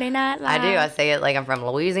 Saturday Night Live. I do. I say it like I'm from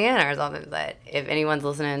Louisiana or something. But if anyone's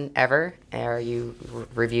listening ever, or you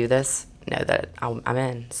review this, know that I'm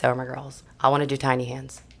in. So are my girls. I want to do Tiny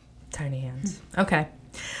Hands. Tiny Hands. Okay.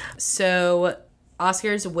 So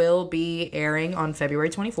Oscars will be airing on February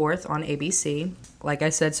 24th on ABC. Like I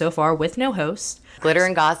said so far, with no host. Glitter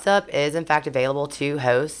and Gossip is in fact available to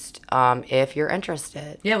host if you're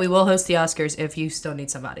interested. Yeah, we will host the Oscars if you still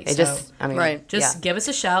need somebody. Right. Just give us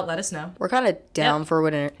a shout. Let us know. We're kind of down for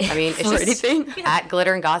what. I mean, it's for just anything. at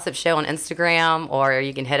Glitter and Gossip Show on Instagram, or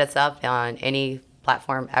you can hit us up on any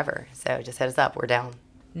platform ever. So just hit us up. We're down.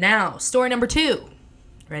 Now, story number 2.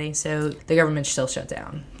 Ready? So the government's still shut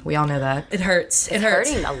down. We all know that. It hurts. It's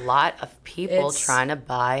hurting a lot of people It's- trying to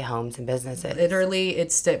buy homes and businesses. Literally,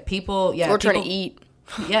 it's that people. Yeah, We're people, trying to eat.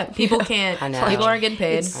 Yeah, people can't. I know. People aren't getting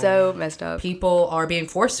paid. It's so messed up. People are being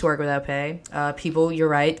forced to work without pay. People, you're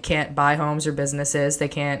right, can't buy homes or businesses. They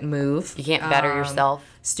can't move. You can't better yourself.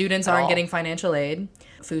 Students at aren't all. getting financial aid.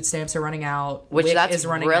 Food stamps are running out. Which WIC that's is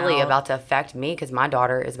running really out. about to affect me because my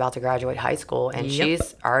daughter is about to graduate high school and Yep.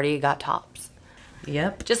 she's already got tops.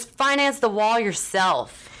 Yep. Just finance the wall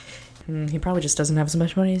yourself. He probably just doesn't have as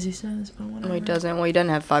much money as he says. But whatever. Well, he doesn't. Well, he doesn't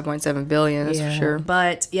have 5.7 billion. That's for sure.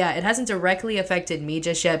 But yeah, it hasn't directly affected me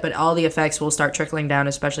just yet, but all the effects will start trickling down,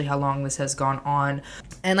 especially how long this has gone on.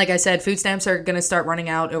 And like I said, food stamps are going to start running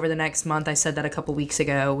out over the next month. I said that a couple weeks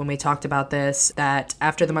ago when we talked about this, that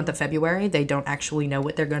after the month of February, they don't actually know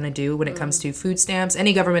what they're going to do when it comes to food stamps,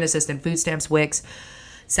 any government assistance, food stamps, WICs,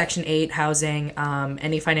 Section 8 housing,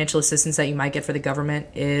 any financial assistance that you might get for the government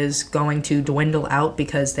is going to dwindle out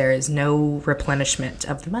because there is no replenishment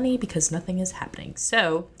of the money because nothing is happening.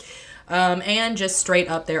 So, and just straight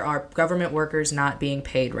up, there are government workers not being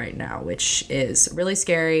paid right now, which is really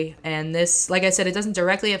scary. And this, like I said, it doesn't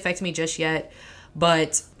directly affect me just yet,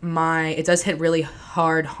 but it does hit really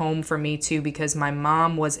hard home for me too because my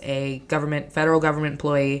mom was a federal government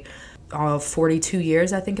employee 42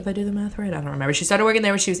 years, I think, if I do the math right. I don't remember. She started working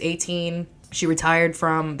there when she was 18. She retired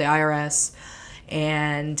from the IRS,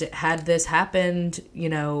 and had this happened,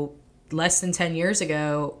 less than 10 years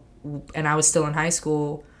ago, and I was still in high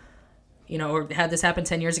school, or had this happen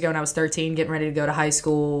 10 years ago and I was 13, getting ready to go to high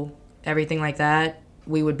school, everything like that,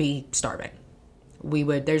 we would be starving.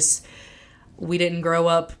 We didn't grow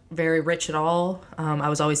up very rich at all. I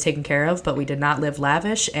was always taken care of, but we did not live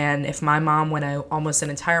lavish. And if my mom went almost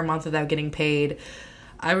an entire month without getting paid,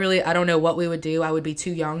 I don't know what we would do. I would be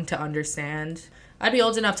too young to understand. I'd be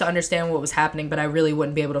old enough to understand what was happening, but I really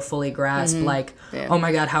wouldn't be able to fully grasp, oh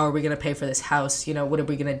my God, how are we going to pay for this house? What are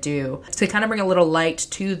we going to do? To kind of bring a little light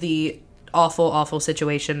to the awful, awful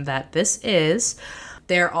situation that this is,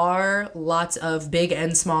 there are lots of big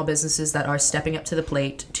and small businesses that are stepping up to the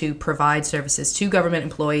plate to provide services to government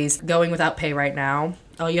employees going without pay right now.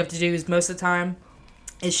 All you have to do is most of the time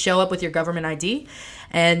is show up with your government ID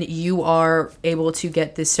and you are able to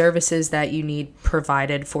get the services that you need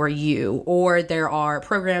provided for you. Or there are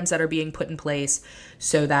programs that are being put in place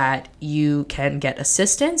so that you can get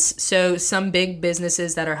assistance. So some big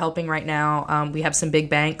businesses that are helping right now, we have some big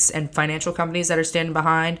banks and financial companies that are standing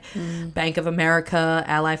behind. Bank of America,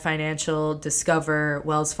 Ally Financial, Discover,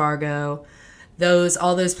 Wells Fargo.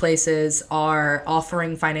 All those places are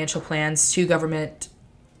offering financial plans to government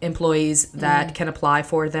employees that can apply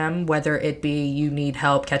for them, whether it be you need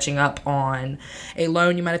help catching up on a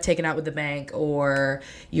loan you might have taken out with the bank, or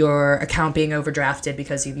your account being overdrafted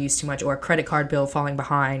because you've used too much, or a credit card bill falling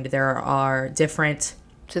behind. There are different...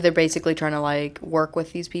 So they're basically trying to work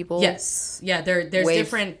with these people? Yes. Yeah, there's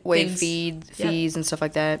different waive things... fees and stuff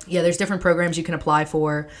like that. Yeah, there's different programs you can apply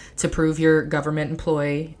for to prove you're a government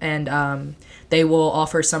employee, and they will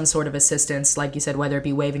offer some sort of assistance, like you said, whether it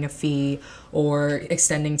be waiving a fee or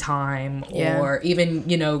extending time, or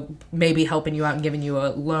even, maybe helping you out and giving you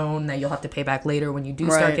a loan that you'll have to pay back later when you do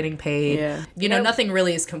start getting paid. Yeah. Nothing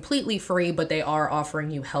really is completely free, but they are offering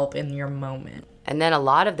you help in your moment. And then a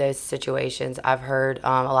lot of those situations, I've heard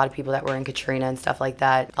a lot of people that were in Katrina and stuff like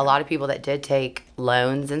that, a lot of people that did take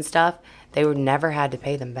loans and stuff, they were never had to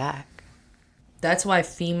pay them back. That's why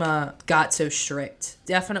FEMA got so strict.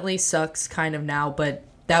 Definitely sucks kind of now, but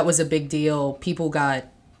that was a big deal. People got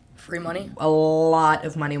Free money? a lot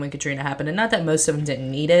of money when Katrina happened. And not that most of them didn't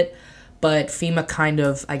need it, but FEMA kind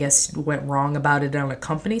of, I guess, went wrong about it on a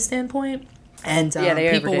company standpoint. And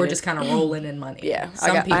they people were overdid just kind of rolling in money. Yeah.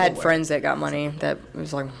 Some I people had were. friends that got money that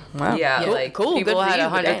was like, wow. Yeah, cool, like cool. people good had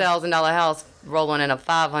for a you, but dang. $100,000 house rolling in a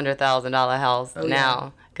 $500,000 house Oh,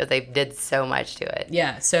 now because they did so much to it.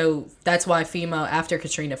 Yeah, so that's why FEMA, after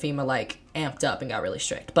Katrina, FEMA like amped up and got really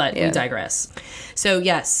strict. But we digress. So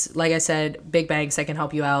yes, like I said, big banks that can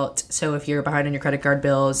help you out. So if you're behind on your credit card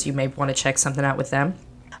bills, you may want to check something out with them.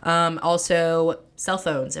 Also, cell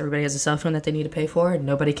phones. Everybody has a cell phone that they need to pay for, and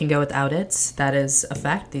nobody can go without it. That is a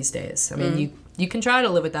fact these days. I mean, you can try to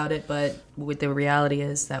live without it, but the reality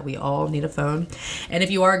is that we all need a phone. And if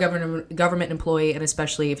you are a government employee, and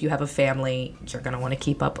especially if you have a family, you're going to want to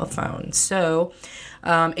keep up a phone. So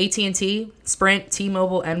AT&T, Sprint,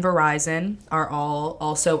 T-Mobile, and Verizon are all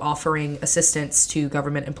also offering assistance to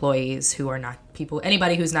government employees who are not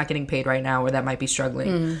anybody who's not getting paid right now or that might be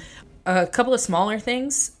struggling. A couple of smaller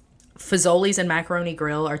things. Fazoli's and Macaroni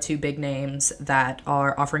Grill are two big names that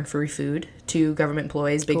are offering free food to government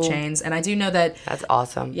employees, big chains. And I do know that That's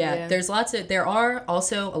awesome. there are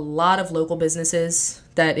also a lot of local businesses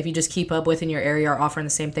that if you just keep up with in your area are offering the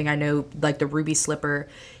same thing. I know like the Ruby Slipper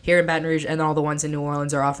here in Baton Rouge and all the ones in New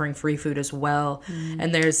Orleans are offering free food as well.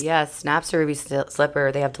 And there's Yeah, Snaps to Ruby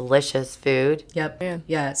Slipper, they have delicious food.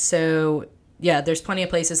 So there's plenty of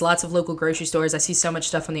places, lots of local grocery stores. I see so much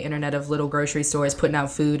stuff on the internet of little grocery stores putting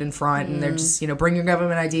out food in front, and they're just, bring your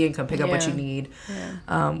government ID and come pick up what you need,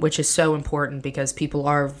 which is so important because people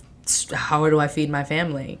are, how do I feed my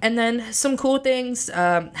family? And then some cool things,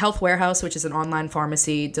 Health Warehouse, which is an online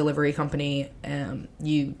pharmacy delivery company,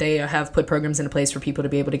 they have put programs into place for people to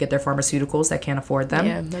be able to get their pharmaceuticals that can't afford them.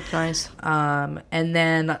 Yeah, that's nice. And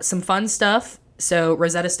then some fun stuff. So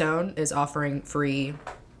Rosetta Stone is offering free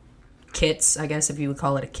kits, I guess if you would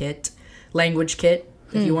call it a kit, language kit.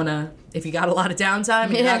 If you got a lot of downtime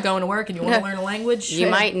and you're not going to work and you want to learn a language, You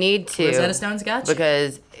might need to. Rosetta Stone's got you.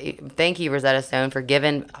 Because thank you, Rosetta Stone, for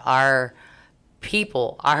giving our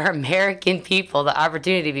people, our American people, the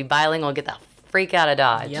opportunity to be bilingual and get the freak out of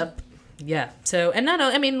Dodge. Yep. Yeah. So, and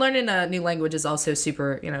learning a new language is also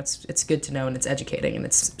super, it's good to know, and it's educating and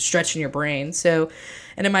it's stretching your brain. So,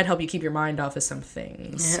 and it might help you keep your mind off of some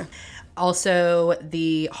things. Yeah. Also,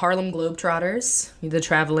 the Harlem Globetrotters, the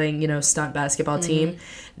traveling, stunt basketball team,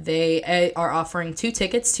 they are offering 2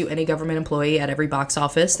 tickets to any government employee at every box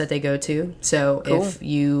office that they go to. So if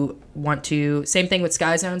you want to, same thing with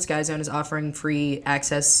Sky Zone. Sky Zone is offering free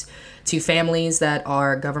access to families that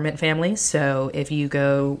are government families. So if you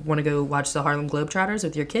want to go watch the Harlem Globetrotters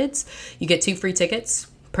with your kids, you get 2 free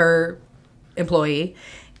tickets per employee.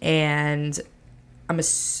 And I'm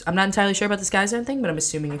not entirely sure about the Sky Zone thing, but I'm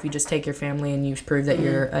assuming if you just take your family and you prove that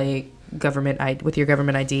you're a with your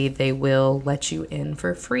government ID, they will let you in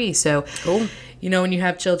for free. So, when you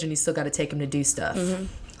have children, you still got to take them to do stuff.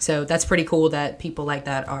 So that's pretty cool that people like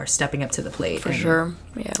that are stepping up to the plate. For sure,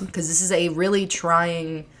 yeah. Because this is a really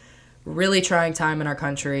trying time in our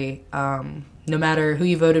country. No matter who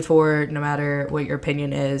you voted for, no matter what your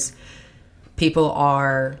opinion is, people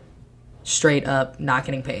are straight up not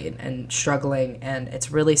getting paid and struggling, and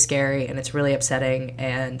it's really scary and it's really upsetting.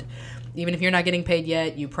 And even if you're not getting paid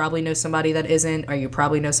yet, you probably know somebody that isn't, or you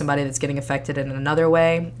probably know somebody that's getting affected in another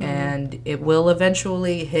way, and it will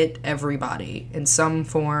eventually hit everybody in some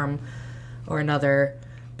form or another.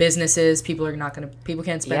 Businesses, people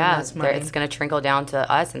can't spend as much money. It's going to trickle down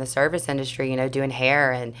to us in the service industry, doing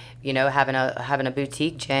hair and, having a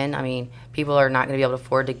boutique, Jen. I mean, people are not going to be able to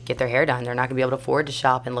afford to get their hair done. They're not going to be able to afford to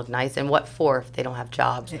shop and look nice. And what for if they don't have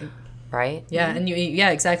jobs, right? Yeah, and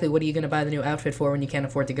exactly. What are you going to buy the new outfit for when you can't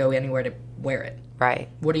afford to go anywhere to wear it? Right.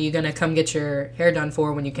 What are you going to come get your hair done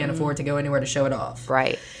for when you can't afford to go anywhere to show it off?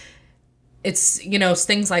 Right. It's,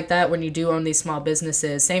 things like that when you do own these small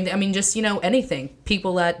businesses. Same thing. I mean, just, anything.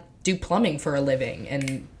 People that do plumbing for a living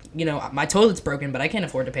and, my toilet's broken, but I can't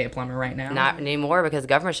afford to pay a plumber right now. Not anymore because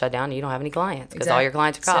government shut down and you don't have any clients because all your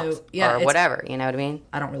clients are cops or whatever. You know what I mean?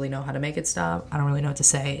 I don't really know how to make it stop. I don't really know what to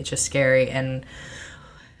say. It's just scary. And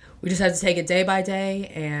we just have to take it day by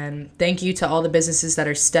day. And thank you to all the businesses that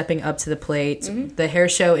are stepping up to the plate. The hair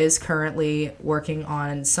show is currently working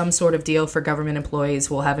on some sort of deal for government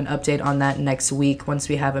employees. We'll have an update on that next week once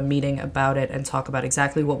we have a meeting about it and talk about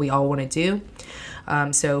exactly what we all want to do.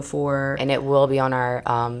 And it will be on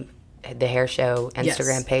our the Hair Show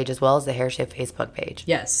Instagram page as well as the Hair Show Facebook page.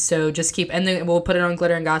 Yes, so just and then we'll put it on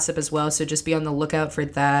Glitter and Gossip as well, so just be on the lookout for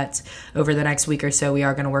that over the next week or so. We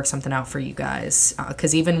are going to work something out for you guys,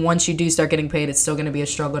 because even once you do start getting paid, it's still going to be a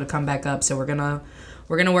struggle to come back up, so we're going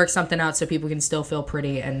to work something out so people can still feel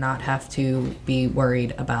pretty and not have to be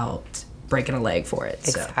worried about breaking a leg for it.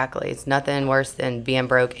 So. Exactly. It's nothing worse than being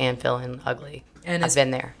broke and feeling ugly. And I've been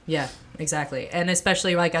there. Yeah, exactly. And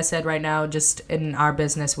especially, like I said, right now, just in our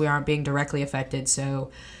business, we aren't being directly affected. So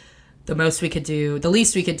the least we could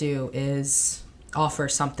do is offer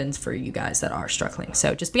something for you guys that are struggling.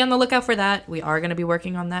 So just be on the lookout for that. We are going to be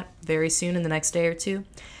working on that very soon in the next day or two.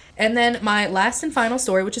 And then my last and final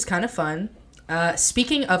story, which is kind of fun.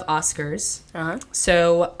 Speaking of Oscars,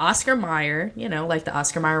 so Oscar Mayer, like the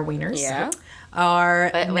Oscar Mayer wieners. Yeah.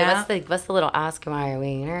 What's the little Oscar Mayer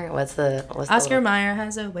wiener? What's the Oscar Mayer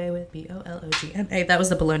has a way with BOLOGNA. That was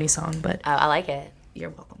the bologna song, but I like it. You're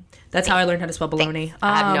welcome. That's how I learned how to spell bologna.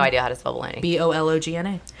 I have no idea how to spell bologna.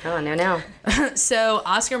 BOLOGNA. Oh, no. So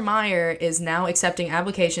Oscar Mayer is now accepting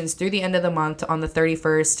applications through the end of the month on the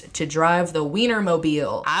 31st to drive the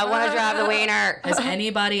Wienermobile. I want to drive the wiener. Has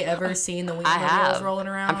anybody ever seen the I Wienermobiles have. rolling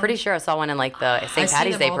around? I'm pretty sure I saw one in like the I St. see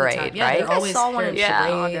Patty's them Day all the time. parade, Yeah, right? they're always saw one in parades.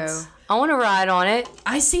 Chicago. I want to ride on it.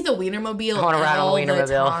 I see the Wienermobile I wanna ride on all the the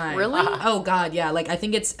Wienermobile. time. Really? Oh God, yeah. Like I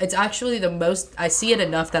think it's actually the most. I see it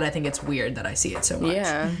enough that I think it's weird that I see it so much.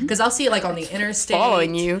 Yeah. Because I'll see it like on the interstate.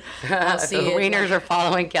 Following you. I'll see The it. wieners like, are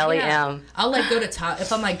following Kelly M. I'll like go to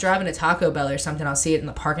if I'm like driving to Taco Bell or something, I'll see it in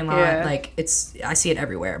the parking lot. Yeah. Like I see it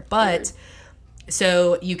everywhere. But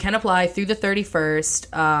so you can apply through the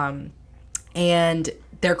 31st, and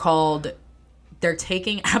they're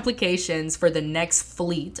taking applications for the next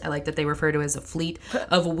fleet. I like that they refer to it as a fleet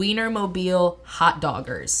of Wienermobile hot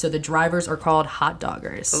doggers. So the drivers are called hot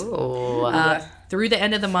doggers. Ooh. Through the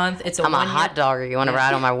end of the month, it's I'm a hot dogger. You want to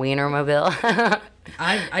ride on my Wienermobile?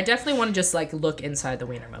 I definitely want to just like look inside the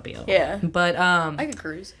Wienermobile. Yeah. But I could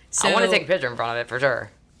cruise. so I want to take a picture in front of it for sure.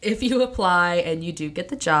 if you apply and you do get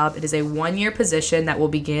the job, it is a 1-year position that will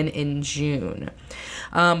begin in June.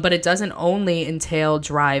 But it doesn't only entail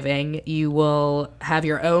driving. You will have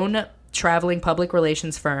your own traveling public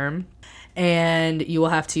relations firm, and you will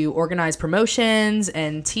have to organize promotions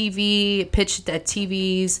and pitch at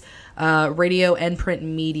TVs, radio, and print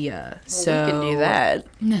media. So We can do that.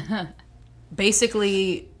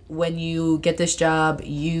 basically, when you get this job,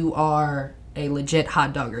 you are a legit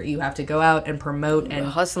hot dogger. You have to go out and promote and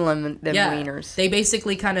Hustling them wieners. They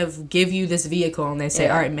basically kind of give you this vehicle and they say,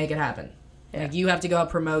 Yeah. all right, make it happen. Yeah. Like, you have to go out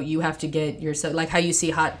promote. You have to get yourself, like how you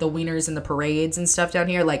see the wieners in the parades and stuff down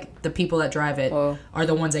here. Like the people that drive it Whoa. are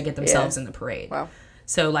the ones that get themselves in the parade. Wow.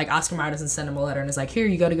 So like Oscar Mayer doesn't send them a letter and is like, here,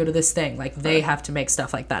 you got to go to this thing. Like they have to make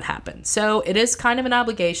stuff like that happen. So it is kind of an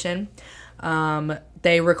obligation.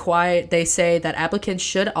 They say that applicants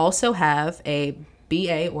should also have a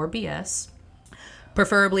BA or BS,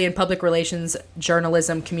 preferably in public relations,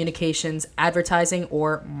 journalism, communications, advertising,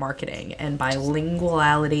 or marketing. And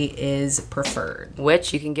bilinguality is preferred.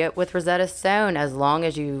 Which you can get with Rosetta Stone as long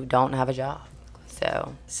as you don't have a job.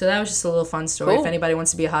 So that was just a little fun story. Cool. If anybody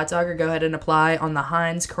wants to be a hot dogger, go ahead and apply on the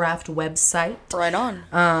Heinz Craft website. Right on.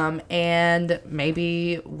 And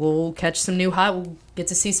maybe we'll get to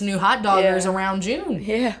see some new hot doggers around June.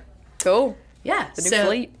 Yeah. Cool. Yeah. The new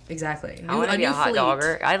fleet. Exactly. I want to be a hot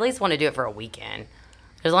dogger. I at least want to do it for a weekend.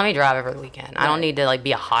 Just let me drive it for the weekend. I don't need to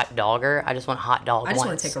be a hot dogger. I just want a hot dog I just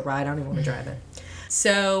want to take a ride. I don't even want to drive it.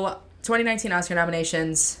 So 2019 Oscar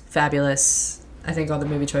nominations, fabulous. I think all the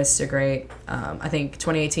movie choices are great. I think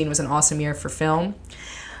 2018 was an awesome year for film.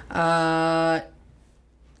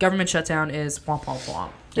 Government shutdown is womp womp womp.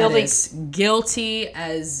 Guilty.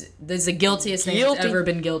 This is the guiltiest thing that's ever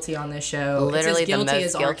been guilty on this show. Literally it's as guilty the most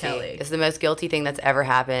as R. guilty. Kelly. It's the most guilty thing that's ever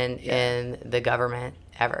happened in the government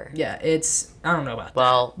ever. Yeah, I don't know about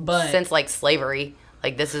Well, But- since slavery,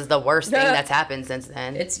 this is the worst thing that's happened since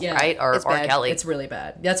then. Right? Or it's R. bad. Kelly. It's really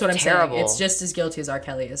bad. That's what I'm Terrible. saying. It's just as guilty as R.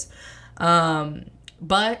 Kelly is.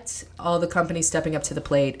 But all the companies stepping up to the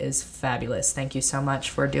plate is fabulous. Thank you so much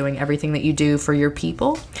for doing everything that you do for your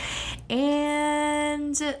people.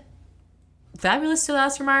 And fabulous to the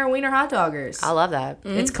Oscar Mayer Wiener hot doggers. I love that.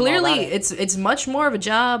 It's I'm all clearly about it. it's much more of a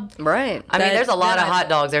job. Right. I mean, there's a lot of that- hot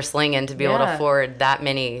dogs they're slinging to be able to Yeah. afford that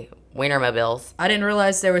many Wienermobiles. I didn't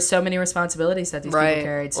realize there were so many responsibilities that these Right. people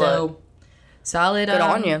carried. So Look. solid. Good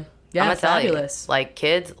on you. Yeah, I'm gonna tell fabulous. you,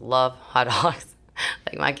 kids love hot dogs.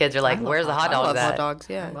 My kids are where's the hot I dogs love at? hot dogs,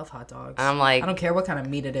 yeah. I love hot dogs. I'm like, I don't care what kind of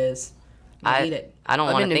meat it is. I eat it. I don't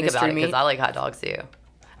I've want to been to think about it mystery because meat. I like hot dogs too.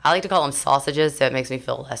 I like to call them sausages, so it makes me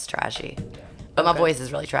feel less trashy. But my voice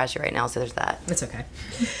is really trashy right now, so there's that. It's okay.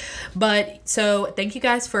 But so thank you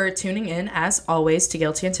guys for tuning in, as always, to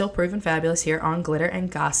Guilty Until Proven Fabulous here on Glitter and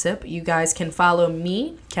Gossip. You guys can follow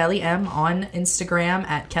me, Kelly M, on Instagram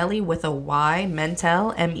at Kelly with a Y,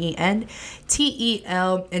 Mentel,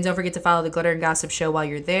 MENTEL. And don't forget to follow the Glitter and Gossip show while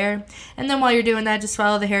you're there. And then while you're doing that, just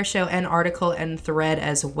follow the hair show and article and thread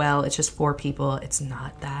as well. It's just 4 people. It's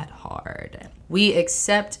not that hard. We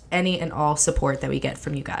accept any and all support that we get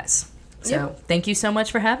from you guys. So thank you so much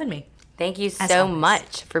for having me. Thank you so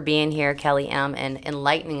much for being here, Kelly M, and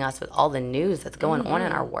enlightening us with all the news that's going on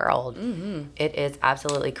in our world. It is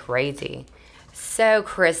absolutely crazy. So,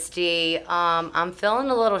 Christy, I'm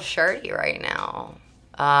feeling a little shirty right now.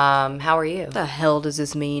 How are you? What the hell does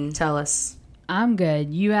this mean? Tell us. I'm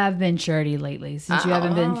good. You have been shirty lately since you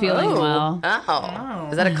haven't been feeling well. Oh.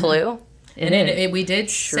 Is that a clue? We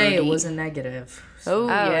did say it was a negative. Oh,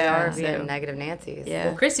 We yeah. are being negative Nancy's. Yeah.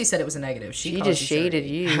 Well, Christy said it was a negative. She She called just you shaded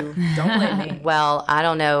shirty. you. Don't blame me. Well, I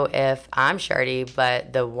don't know if I'm shirty,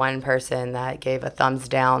 but the one person that gave a thumbs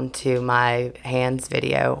down to my hands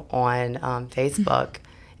video on Facebook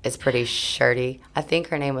is pretty shirty. I think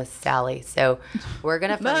her name was Sally. So we're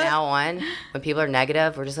going to, from now on, when people are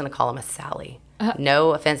negative, we're just going to call them a Sally.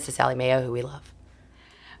 No offense to Sally Mayo, who we love.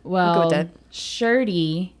 Well, that.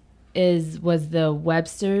 shirty was the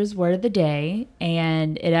Webster's word of the day,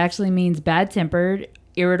 and it actually means bad-tempered,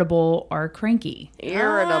 irritable, or cranky.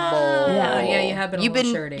 Irritable. Yeah, you have been a You've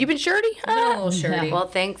little been shirty. you've been shirty? You've been a little shirty. Well,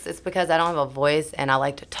 thanks. It's because I don't have a voice and I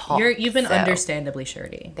like to talk. You've been so understandably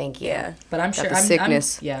shirty. Thank you. Yeah. But I'm sure the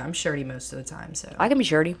sickness. I'm shirty most of the time. So I can be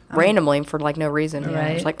shirty randomly for like no reason.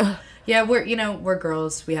 Right. It's like, ugh. yeah, we're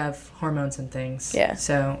girls. We have hormones and things. Yeah.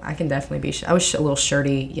 So I can definitely be. I was a little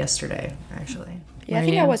shirty yesterday, actually. Yeah, I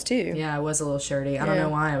think I was too. Yeah, I was a little shirty. I don't know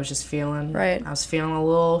why. I was just feeling. Right. I was feeling a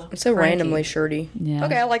little. I'm so cranky. randomly shirty. Yeah.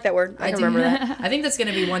 Okay, I like that word. I can remember that. I think that's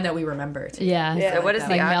gonna be one that we remember. Too. Yeah. Yeah. So what is the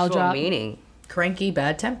Like mail actual drop. meaning? Cranky,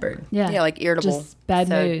 bad tempered. Yeah. Yeah, like irritable. Just bad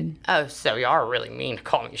So, mood. oh, so y'all are really mean to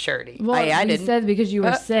call me shirty. Well, I you didn't. said because you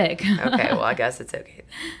were sick. Okay, well, I guess it's okay.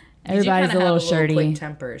 Everybody's a little shirty. Quick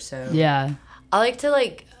temper, so Yeah. I like to,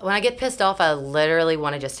 when I get pissed off, I literally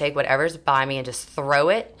want to just take whatever's by me and just throw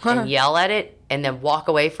it and yell at it and then walk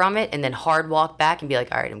away from it and then hard walk back and be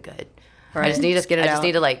like, all right, I'm good. I just need to get it I just out.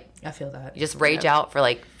 need to I feel that. just rage out for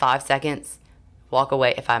 5 seconds, walk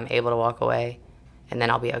away if I'm able to walk away, and then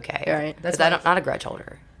I'll be okay. All right. Because I'm not a grudge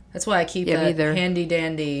holder. That's why I keep Yeah, me that either. handy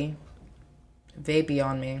dandy vapey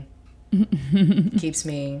on me. Keeps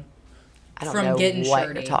me. I don't From know getting what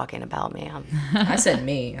shirty. you're talking about, ma'am. I said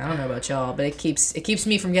me. I don't know about y'all, but it keeps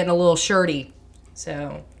me from getting a little shirty.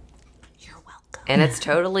 So you're welcome. And it's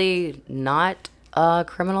totally not a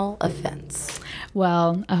criminal offense.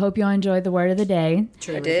 Well, I hope y'all enjoyed the word of the day.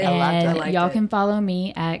 True. did. And I liked y'all it. can follow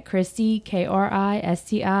me at Christy,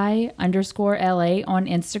 KRISTI _LA on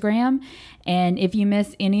Instagram. And if you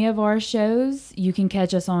miss any of our shows, you can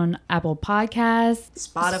catch us on Apple Podcasts,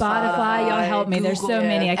 Spotify, Y'all help me. There's so Google.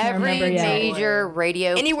 many. I can't Every remember yet. major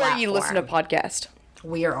radio Anywhere you listen to platform. podcast.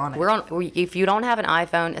 We are on it. We're on. If you don't have an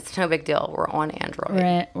iPhone, it's no big deal. We're on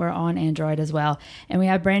Android. We're on Android as well. And we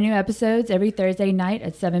have brand new episodes every Thursday night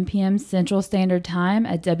at 7 p.m. Central Standard Time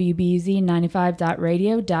at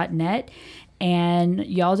WBZ95.radio.net. And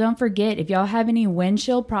y'all don't forget, if y'all have any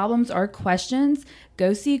windshield problems or questions,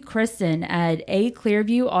 go see Kristen at A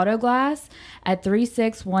Clearview Auto Glass at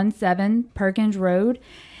 3617 Perkins Road.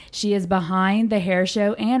 She is behind the hair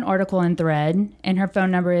show and article and thread, and her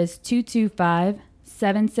phone number is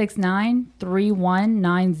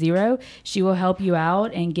 225-769-3190. She will help you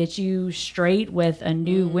out and get you straight with a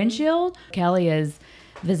new windshield. Kelly has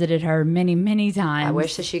visited her many, many times. I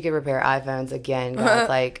wish that she could repair iPhones again, guys.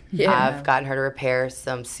 I've gotten her to repair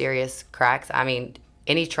some serious cracks. I mean,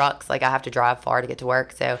 any trucks, I have to drive far to get to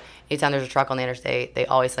work. So anytime there's a truck on the interstate, they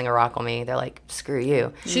always sling a rock on me. They're like, screw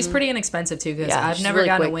you. She's pretty inexpensive too, because Yeah, I've she's never really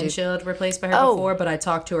gotten a quick, dude. windshield replaced by her Oh. before, but I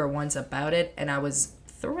talked to her once about it, and I was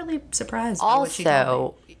thoroughly surprised. by what she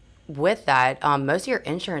told me. Also, with that, most of your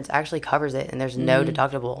insurance actually covers it, and there's no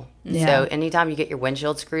deductible. Yeah. So anytime you get your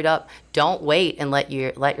windshield screwed up, don't wait and let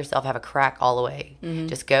yourself have a crack all the way.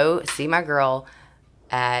 Just go see my girl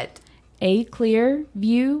at A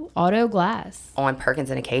Clearview Auto Glass. on Perkins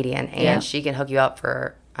and Acadian, and Yeah. she can hook you up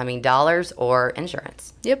for dollars or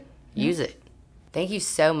insurance. Yep. Use it. Thank you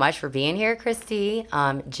so much for being here, Christy.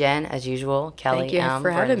 Jen, as usual, Kelly, Thank you for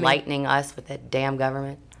for having me. enlightening us with that damn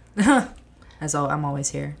government. I'm always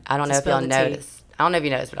here. I don't to know if spill y'all the tea. noticed. I don't know if you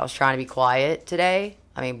noticed, but I was trying to be quiet today.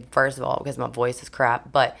 I mean, first of all, because my voice is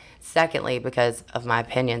crap, but secondly, because of my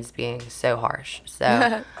opinions being so harsh.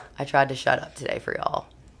 So I tried to shut up today for y'all.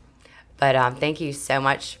 But thank you so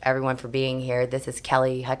much, everyone, for being here. This is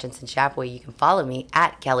Kelly Hutchinson Chapwee. You can follow me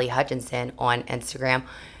at Kelly Hutchinson on Instagram.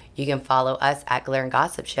 You can follow us at Glitter and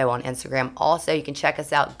Gossip Show on Instagram. Also, you can check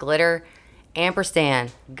us out, Glitter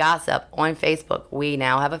ampersand Gossip on Facebook. We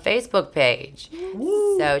now have a Facebook page.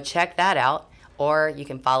 Woo. So check that out. Or you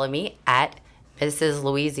can follow me at Mrs.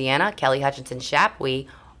 Louisiana, Kelly Hutchinson Chapwee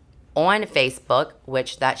on Facebook,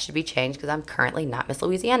 which that should be changed because I'm currently not Miss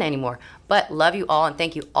Louisiana anymore. But love you all and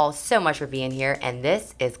thank you all so much for being here. And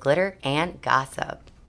this is Glitter and Gossip.